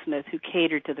goldsmith who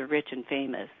catered to the rich and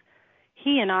famous.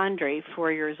 He and Andre,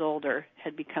 4 years older,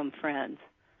 had become friends.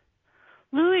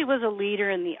 Louis was a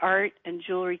leader in the art and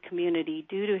jewelry community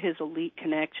due to his elite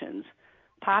connections.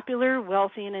 Popular,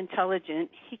 wealthy, and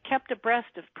intelligent, he kept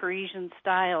abreast of Parisian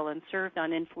style and served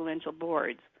on influential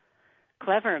boards.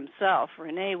 Clever himself,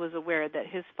 Rene was aware that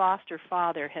his foster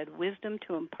father had wisdom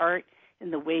to impart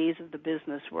in the ways of the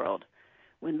business world.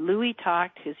 When Louis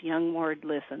talked, his young ward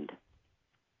listened.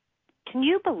 "Can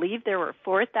you believe there were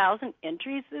 4,000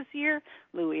 entries this year?"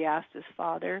 Louis asked his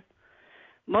father.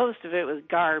 Most of it was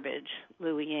garbage,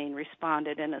 Louis Yane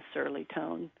responded in a surly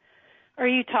tone. Are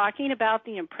you talking about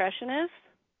the Impressionists?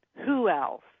 Who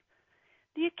else?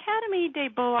 The Académie des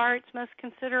Beaux-Arts must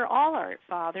consider all art,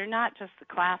 Father, not just the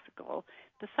classical.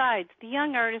 Besides, the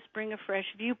young artists bring a fresh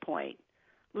viewpoint.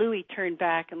 Louis turned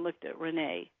back and looked at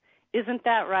Renee. Isn't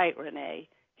that right, Renee?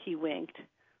 He winked.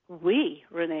 Oui,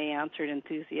 Renee answered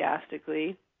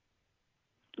enthusiastically.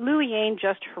 Louis Yane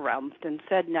just harumphed and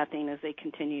said nothing as they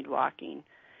continued walking.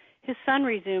 His son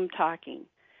resumed talking.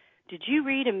 Did you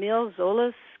read Émile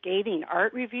Zola's scathing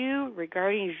art review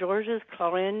regarding Georges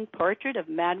Claren's portrait of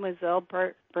Mademoiselle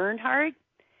Bernhardt?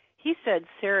 He said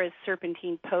Sarah's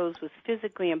serpentine pose was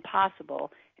physically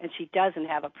impossible and she doesn't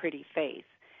have a pretty face.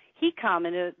 He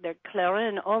commented that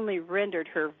Claren only rendered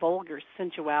her vulgar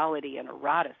sensuality and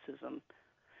eroticism.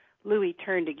 Louis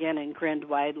turned again and grinned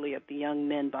widely at the young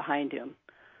men behind him.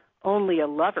 Only a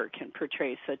lover can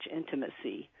portray such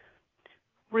intimacy.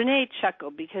 René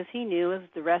chuckled because he knew, as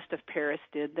the rest of Paris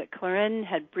did, that Claren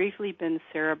had briefly been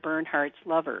Sarah Bernhardt's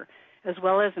lover, as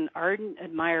well as an ardent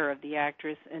admirer of the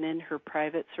actress and in her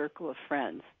private circle of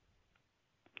friends.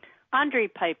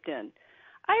 André piped in.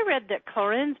 I read that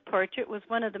Claren's portrait was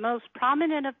one of the most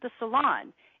prominent of the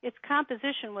salon. Its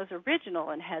composition was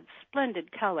original and had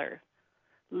splendid color.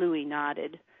 Louis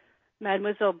nodded.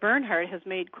 Mademoiselle Bernhardt has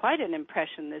made quite an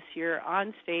impression this year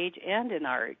on stage and in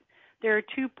art. There are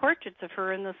 2 portraits of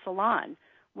her in the salon,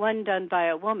 one done by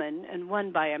a woman and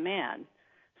one by a man.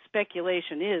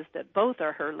 Speculation is that both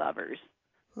are her lovers.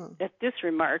 At this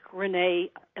remark,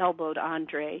 René elbowed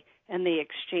André, and they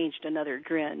exchanged another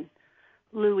grin.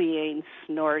 Louis Yane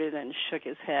snorted and shook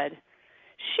his head.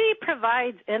 She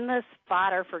provides endless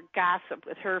fodder for gossip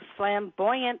with her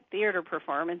flamboyant theater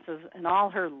performances and all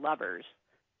her lovers.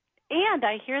 And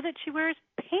I hear that she wears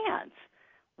pants.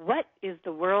 What is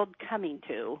the world coming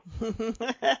to?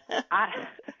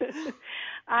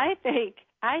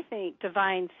 I think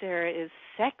Divine Sarah is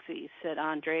sexy, said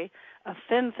André, a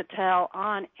femme fatale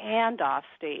on and off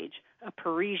stage, a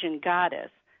Parisian goddess.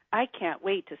 I can't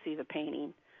wait to see the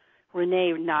painting.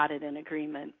 Renee nodded in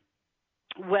agreement.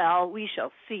 Well, we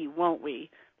shall see, won't we?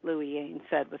 Louis Yane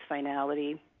said with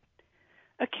finality.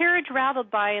 A carriage rattled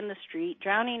by in the street,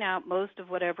 drowning out most of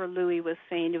whatever Louis was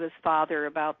saying to his father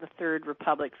about the Third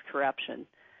Republic's corruption.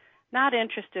 Not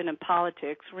interested in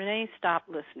politics, René stopped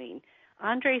listening.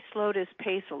 André slowed his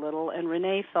pace a little, and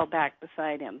René fell back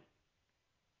beside him.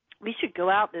 We should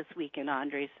go out this weekend,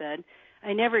 André said.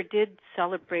 I never did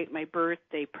celebrate my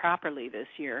birthday properly this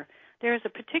year. There is a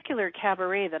particular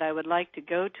cabaret that I would like to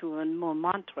go to in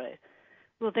Montmartre.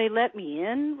 Will they let me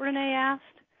in? René asked.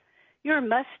 Your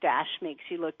mustache makes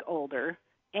you look older.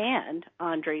 And,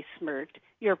 André smirked,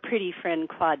 your pretty friend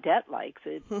Claudette likes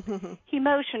it. He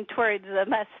motioned towards the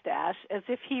mustache as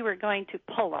if he were going to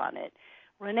pull on it.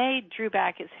 René drew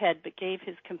back his head but gave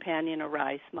his companion a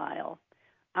wry smile.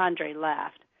 André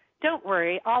laughed. Don't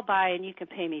worry, I'll buy and you can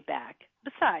pay me back.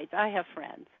 Besides, I have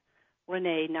friends.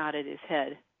 René nodded his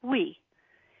head. Oui.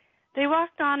 They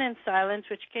walked on in silence,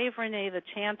 which gave René the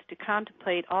chance to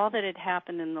contemplate all that had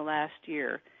happened in the last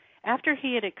year. After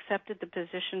he had accepted the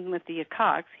position with the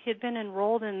Accox, he had been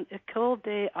enrolled in École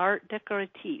des Arts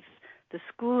Décoratifs, the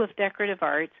School of Decorative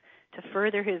Arts, to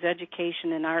further his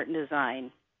education in art and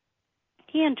design.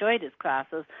 He enjoyed his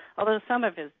classes, although some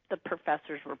of the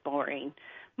professors were boring.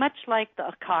 Much like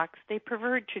the Accox, they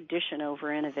preferred tradition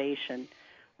over innovation.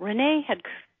 René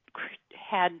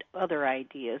had other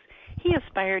ideas. He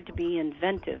aspired to be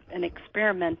inventive and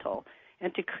experimental,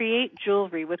 and to create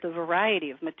jewelry with a variety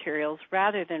of materials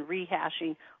rather than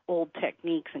rehashing old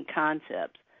techniques and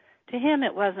concepts. To him,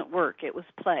 it wasn't work, it was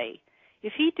play.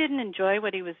 If he didn't enjoy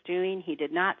what he was doing, he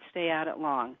did not stay at it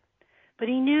long. But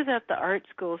he knew that the art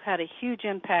schools had a huge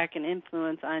impact and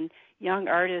influence on young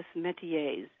artists'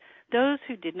 métiers. Those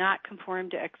who did not conform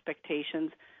to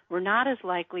expectations were not as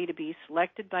likely to be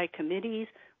selected by committees,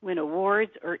 win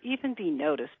awards, or even be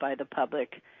noticed by the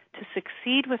public. To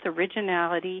succeed with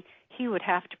originality, he would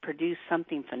have to produce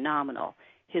something phenomenal.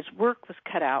 His work was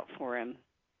cut out for him.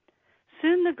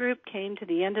 Soon the group came to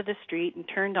the end of the street and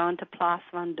turned on to Place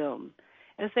Vendôme.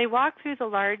 As they walked through the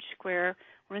large square,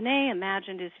 René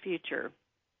imagined his future.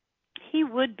 He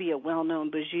would be a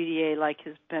well-known bijoutier like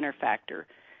his benefactor,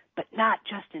 but not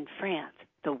just in France,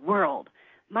 the world.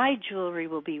 My jewelry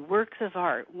will be works of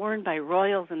art worn by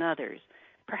royals and others,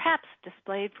 perhaps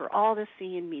displayed for all to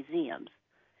see in museums.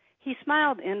 He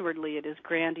smiled inwardly at his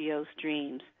grandiose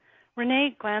dreams.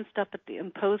 René glanced up at the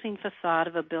imposing facade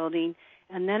of a building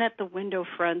and then at the window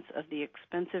fronts of the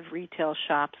expensive retail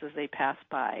shops as they passed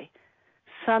by.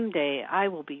 Someday I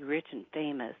will be rich and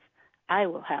famous. I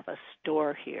will have a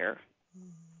store here.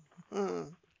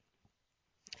 Mm.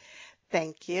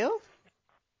 Thank you.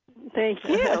 Thank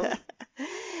you.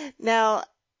 Now,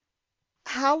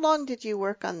 how long did you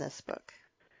work on this book?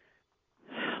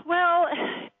 Well,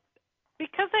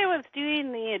 because I was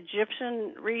doing the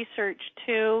Egyptian research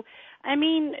too, I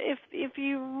mean, if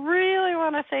you really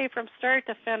want to say from start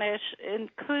to finish,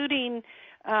 including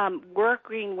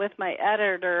working with my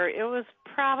editor, it was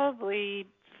probably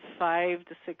 5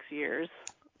 to 6 years.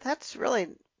 That's really,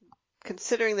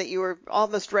 considering that you were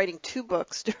almost writing 2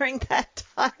 books during that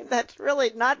time, that's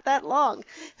really not that long.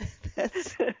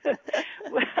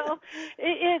 Well,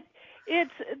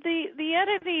 it's the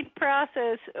editing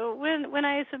process. When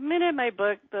I submitted my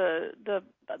book, the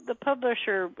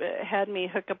publisher had me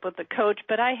hook up with a coach,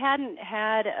 but I hadn't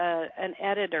had an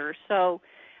editor. So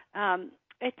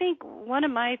I think one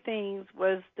of my things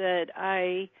was that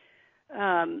I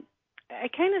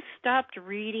kind of stopped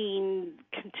reading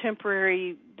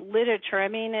contemporary literature. I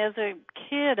mean, as a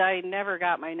kid, I never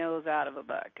got my nose out of a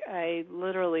book. I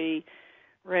literally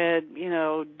read,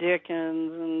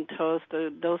 Dickens and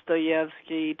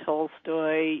Dostoevsky,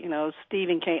 Tolstoy,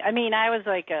 Stephen King. I mean, I was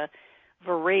like a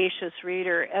voracious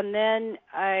reader. And then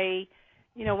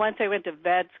once I went to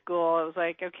vet school, I was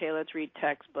like, okay, let's read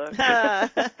textbooks.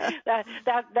 That's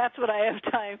what I have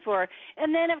time for.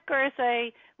 And then, of course,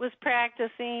 I was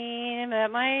practicing.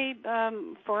 My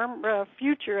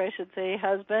future, I should say,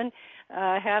 husband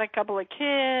had a couple of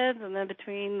kids, and then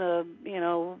between the,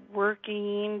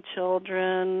 working,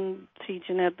 children,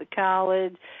 teaching at the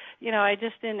college, I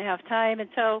just didn't have time. And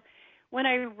so when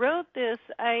I wrote this,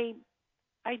 I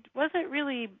wasn't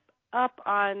really up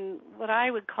on what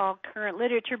I would call current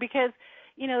literature because,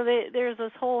 there's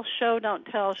this whole show don't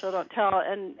tell,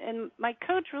 and my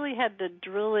coach really had to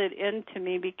drill it into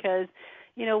me because,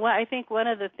 I think one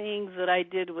of the things that I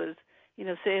did was,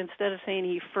 say instead of saying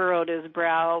he furrowed his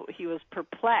brow, he was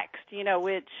perplexed,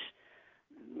 which,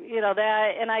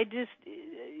 that, and I just,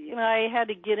 I had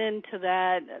to get into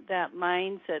that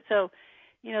mindset. So,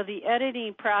 the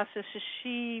editing process,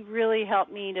 she really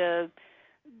helped me to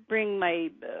bring my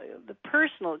the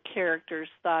personal characters'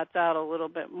 thoughts out a little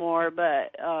bit more,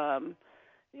 but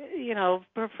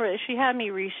she had me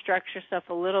restructure stuff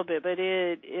a little bit, but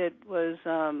it was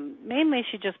mainly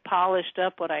she just polished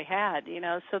up what I had,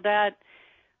 so that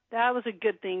was a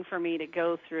good thing for me to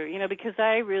go through, because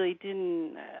I really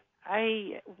didn't.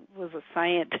 I was a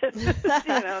scientist,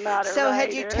 not a So writer.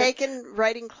 had you taken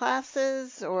writing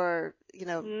classes or,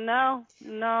 No,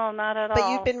 not at all. But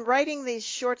you've been writing these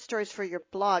short stories for your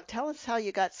blog. Tell us how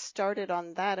you got started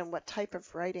on that and what type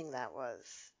of writing that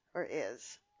was or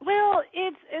is. Well,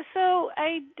 so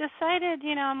I decided,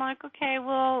 I'm like, okay,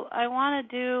 well, I want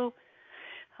to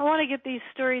get these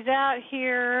stories out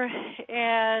here,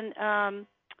 and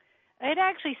I'd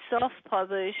actually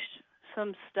self-published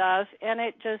some stuff, and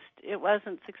it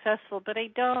wasn't successful, but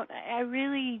I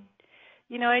really,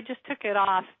 I just took it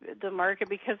off the market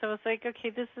because I was like, okay,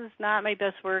 this is not my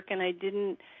best work, and I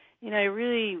didn't, I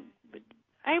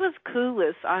was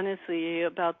clueless, honestly,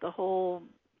 about the whole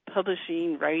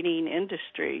publishing, writing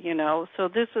industry, so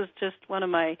this was just one of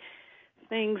my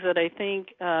things that I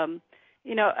think, when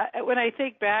I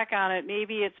think back on it,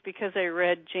 maybe it's because I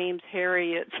read James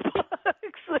Herriot's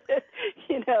books that,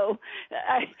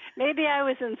 maybe I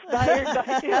was inspired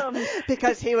by him.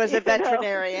 Because he was a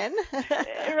veterinarian.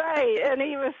 Right, and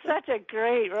he was such a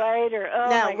great writer. Oh,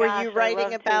 now, my were gosh, you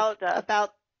writing about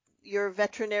about your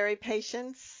veterinary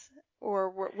patients, or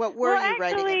what were you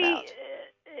writing about?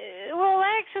 Well,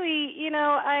 actually,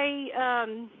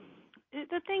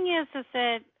 the thing is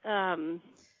that I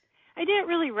didn't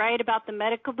really write about the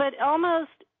medical, but almost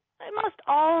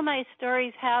all of my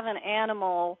stories have an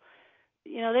animal.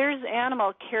 There's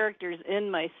animal characters in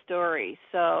my story.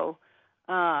 So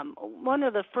one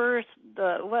of the first,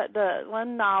 the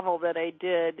one novel that I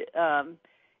did,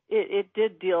 it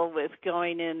did deal with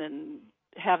going in and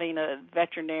having a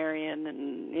veterinarian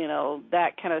and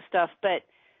that kind of stuff. But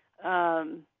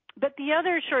the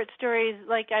other short stories,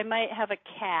 like I might have a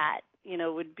cat,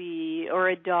 would be, or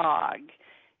a dog.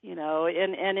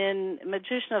 And in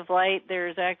Magician of Light,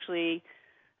 there's actually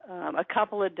a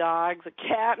couple of dogs, a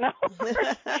cat, and a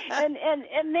horse, and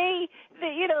they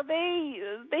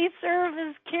serve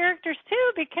as characters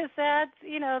too because that's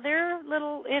they're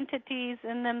little entities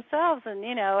in themselves, and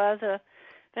as a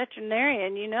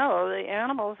veterinarian, the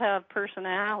animals have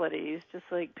personalities just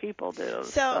like people do.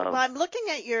 So well, I'm looking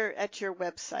at your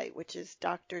website, which is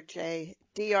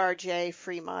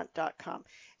drjfremont.com,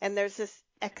 and there's this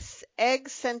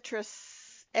egg-centric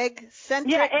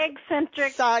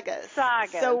sagas.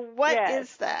 So what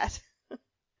is that?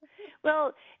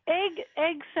 Well,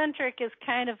 egg-centric is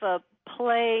kind of a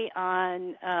play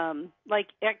on like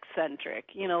eccentric,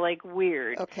 like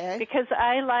weird. Okay. Because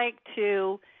I like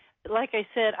to, like I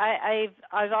said,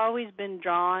 I've always been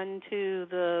drawn to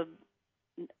the,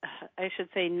 I should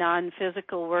say,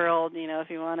 non-physical world, if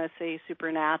you want to say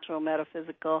supernatural,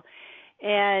 metaphysical.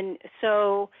 And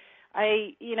so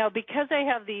because I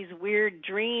have these weird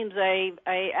dreams,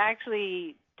 I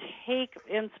actually take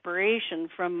inspiration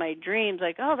from my dreams,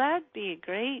 like, oh, that'd be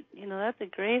great, that's a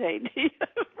great idea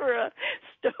for a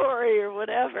story or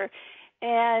whatever.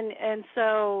 And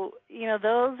so,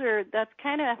 that's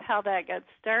kind of how that got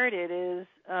started is,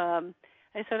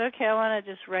 I said, okay, I want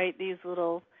to just write these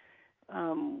little,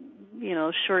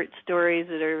 short stories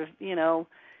that are,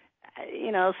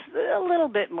 a little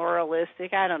bit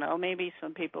moralistic. I don't know. Maybe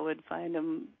some people would find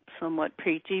them somewhat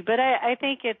preachy, but I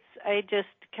think I just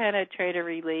kind of try to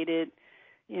relate it,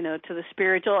 to the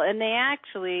spiritual. And they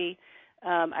actually,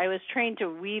 I was trained to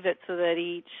weave it so that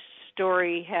each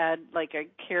story had like a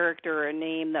character or a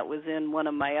name that was in one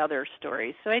of my other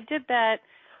stories. So I did that.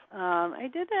 I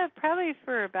did that probably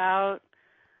for about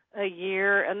a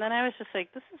year, and then I was just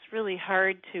like, this is really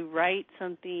hard to write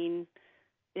something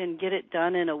and get it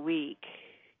done in a week.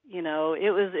 It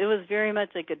was very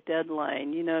much like a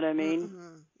deadline, you know what I mean?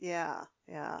 Mm-hmm. Yeah,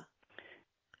 yeah.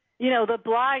 The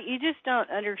blog, you just don't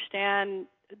understand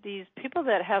these people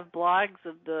that have blogs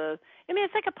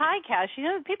it's like a podcast,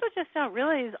 people just don't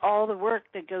realize all the work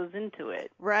that goes into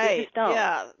it. Right. They just don't.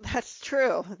 Yeah, that's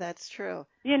true. That's true.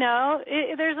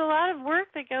 There's a lot of work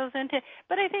that goes into it,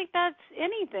 but I think that's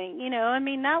anything,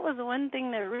 that was the one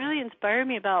thing that really inspired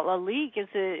me about Lalique is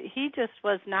that he just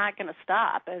was not going to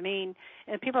stop. And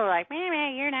people are like,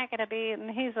 man, you're not going to be, and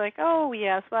he's like, oh,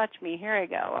 yes, watch me, here I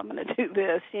go, I'm going to do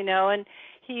this, and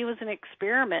he was an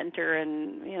experimenter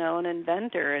and, an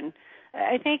inventor, and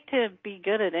I think to be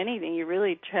good at anything, you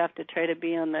really have to try to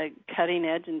be on the cutting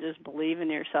edge and just believe in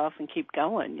yourself and keep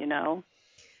going,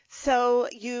 So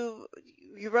you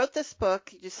wrote this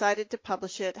book, you decided to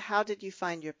publish it. How did you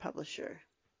find your publisher?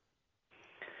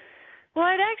 Well,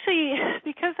 I'd actually,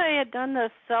 because I had done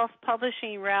the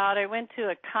self-publishing route, I went to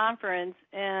a conference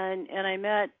and I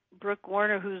met Brooke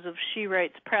Warner, who's of She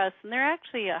Writes Press, and they're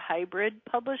actually a hybrid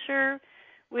publisher,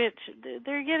 which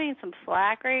they're getting some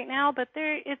flack right now, but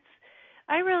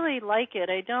I really like it.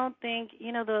 I don't think,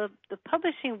 the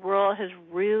publishing world has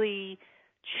really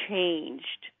changed.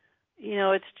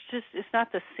 It's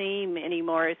not the same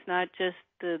anymore. It's not just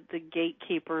the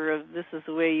gatekeeper of this is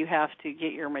the way you have to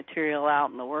get your material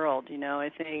out in the world. I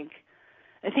think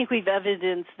we've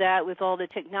evidenced that with all the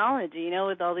technology,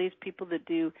 with all these people that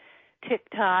do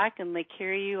TikTok and like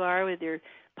here you are with your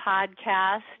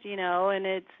podcast, and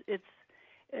it's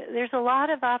there's a lot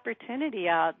of opportunity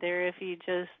out there if you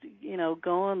just,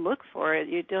 go and look for it.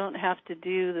 You don't have to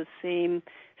do the same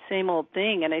old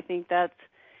thing, and I think that's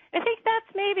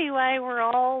maybe why we're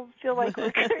all feel like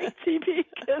we're crazy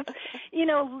because,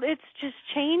 it's just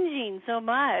changing so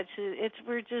much.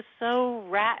 We're just so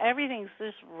everything's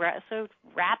just so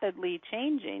rapidly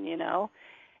changing, and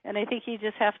I think you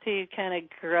just have to kind of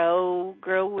grow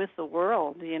with the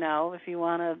world, if you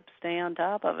want to stay on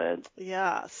top of it.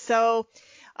 Yeah. So,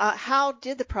 how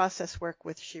did the process work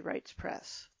with She Writes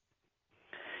Press?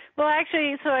 Well,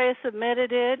 actually, so I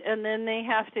submitted it, and then they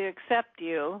have to accept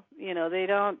you. They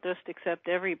don't just accept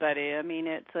everybody.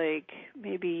 It's like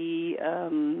maybe,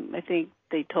 I think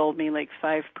they told me like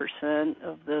 5%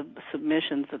 of the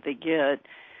submissions that they get.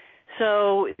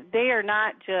 So they are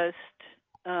not just,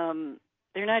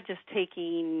 they're not just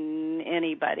taking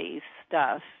anybody's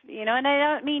stuff, and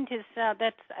I don't mean to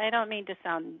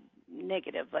sound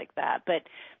negative like that, but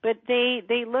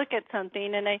they look at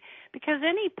something and because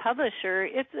any publisher,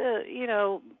 it's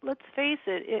let's face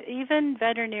it, even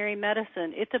veterinary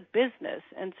medicine, it's a business,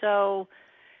 and so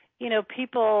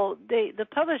the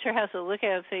publisher has to look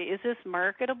at it and say, is this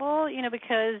marketable?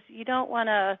 Because you don't want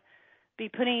to be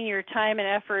putting your time and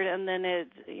effort and then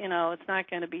it's not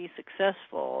going to be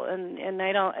successful, and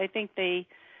I think they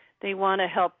want to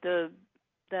help the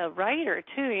writer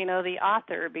too, the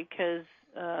author, because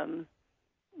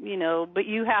but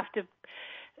you have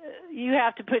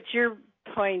to put your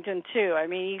point in too.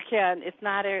 You can't. It's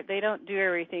not. They don't do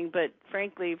everything, but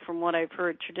frankly, from what I've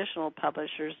heard, traditional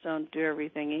publishers don't do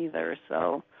everything either.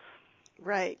 So.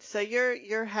 Right. So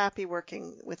you're happy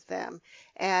working with them,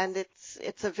 and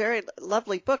it's a very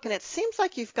lovely book, and it seems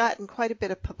like you've gotten quite a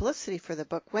bit of publicity for the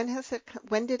book. When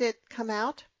did it come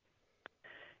out?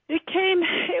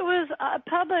 It was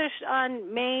published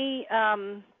on May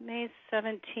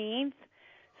 17th.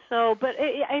 So, but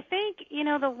I think,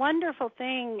 the wonderful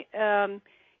thing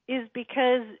is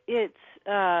because it's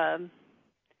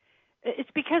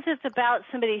it's because it's about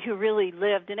somebody who really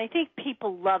lived, and I think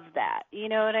people love that. You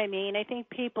know what I mean? I think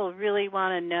people really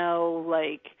want to know,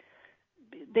 like,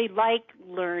 they like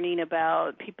learning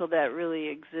about people that really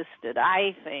existed.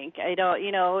 I think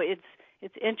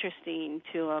it's interesting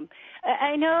to them.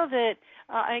 I know that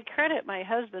I credit my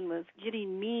husband with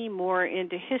getting me more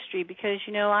into history because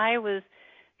I was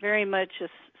very much a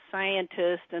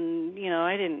scientist, and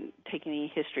I didn't take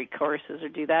any history courses or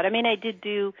do that. I mean, I did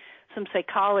do some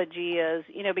psychology as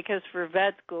because for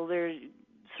vet school there's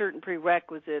certain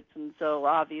prerequisites, and so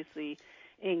obviously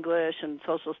English and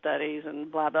social studies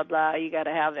and blah blah blah, you got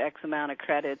to have X amount of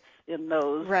credits in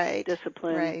those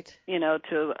disciplines,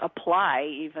 to apply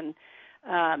even.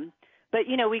 But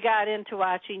we got into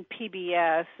watching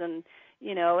PBS, and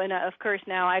and of course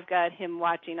now I've got him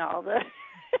watching all the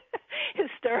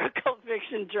historical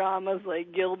fiction dramas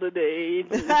like Gilded Age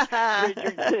and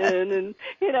Bridgerton,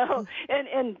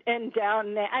 and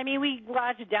Downton. I mean, we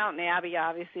watched Downton Abbey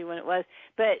obviously when it was,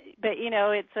 but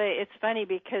it's funny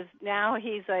because now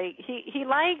he's like he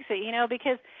likes it,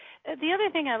 because the other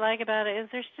thing I like about it is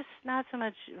there's just not so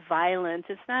much violence.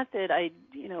 It's not that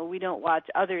we don't watch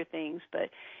other things, but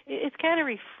it's kind of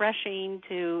refreshing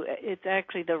it's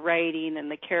actually the writing and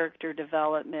the character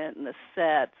development and the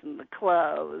sets and the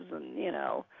clothes, and,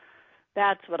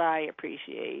 that's what I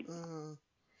appreciate. Mm.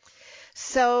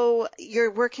 So you're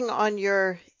working on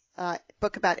your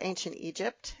book about ancient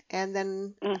Egypt, and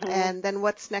then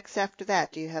what's next after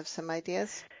that? Do you have some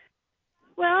ideas?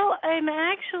 Well, I'm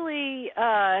actually,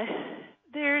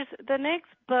 there's the next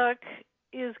book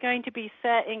is going to be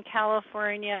set in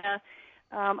California,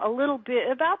 a little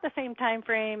bit about the same time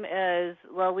frame as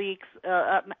Lalik's,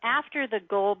 after the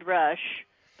gold rush,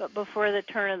 but before the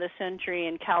turn of the century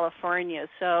in California.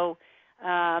 So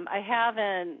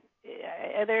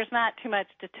there's not too much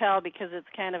to tell because it's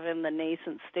kind of in the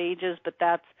nascent stages, but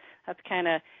that's kind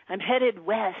of, I'm headed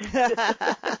west.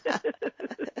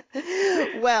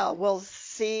 Well, we'll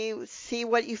see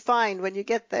what you find when you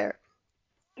get there.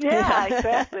 Yeah,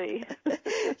 exactly.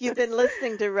 You've been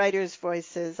listening to Writer's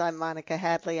Voices. I'm Monica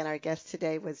Hadley, and our guest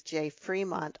today was Jay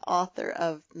Fremont, author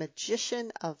of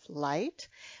Magician of Light,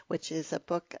 which is a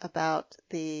book about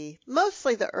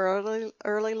mostly the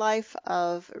early life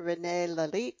of René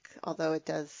Lalique, although it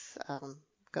does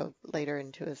go later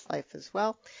into his life as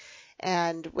well,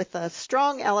 and with a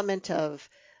strong element of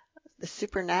the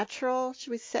supernatural,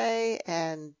 should we say,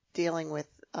 and dealing with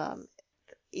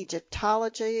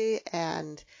Egyptology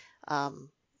and,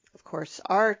 of course,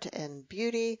 art and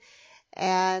beauty.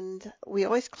 And we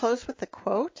always close with a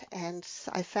quote, and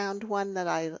I found one that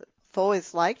I've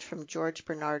always liked from George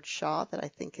Bernard Shaw that I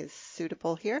think is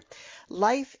suitable here.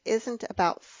 Life isn't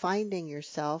about finding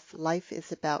yourself. Life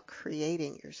is about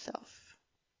creating yourself.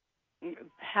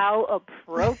 How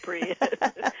appropriate.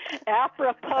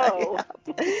 Apropos.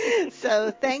 So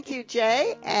thank you,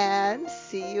 Jay, and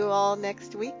see you all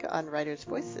next week on Writer's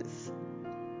Voices.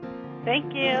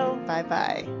 Thank you.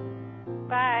 Bye-bye.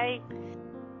 Bye.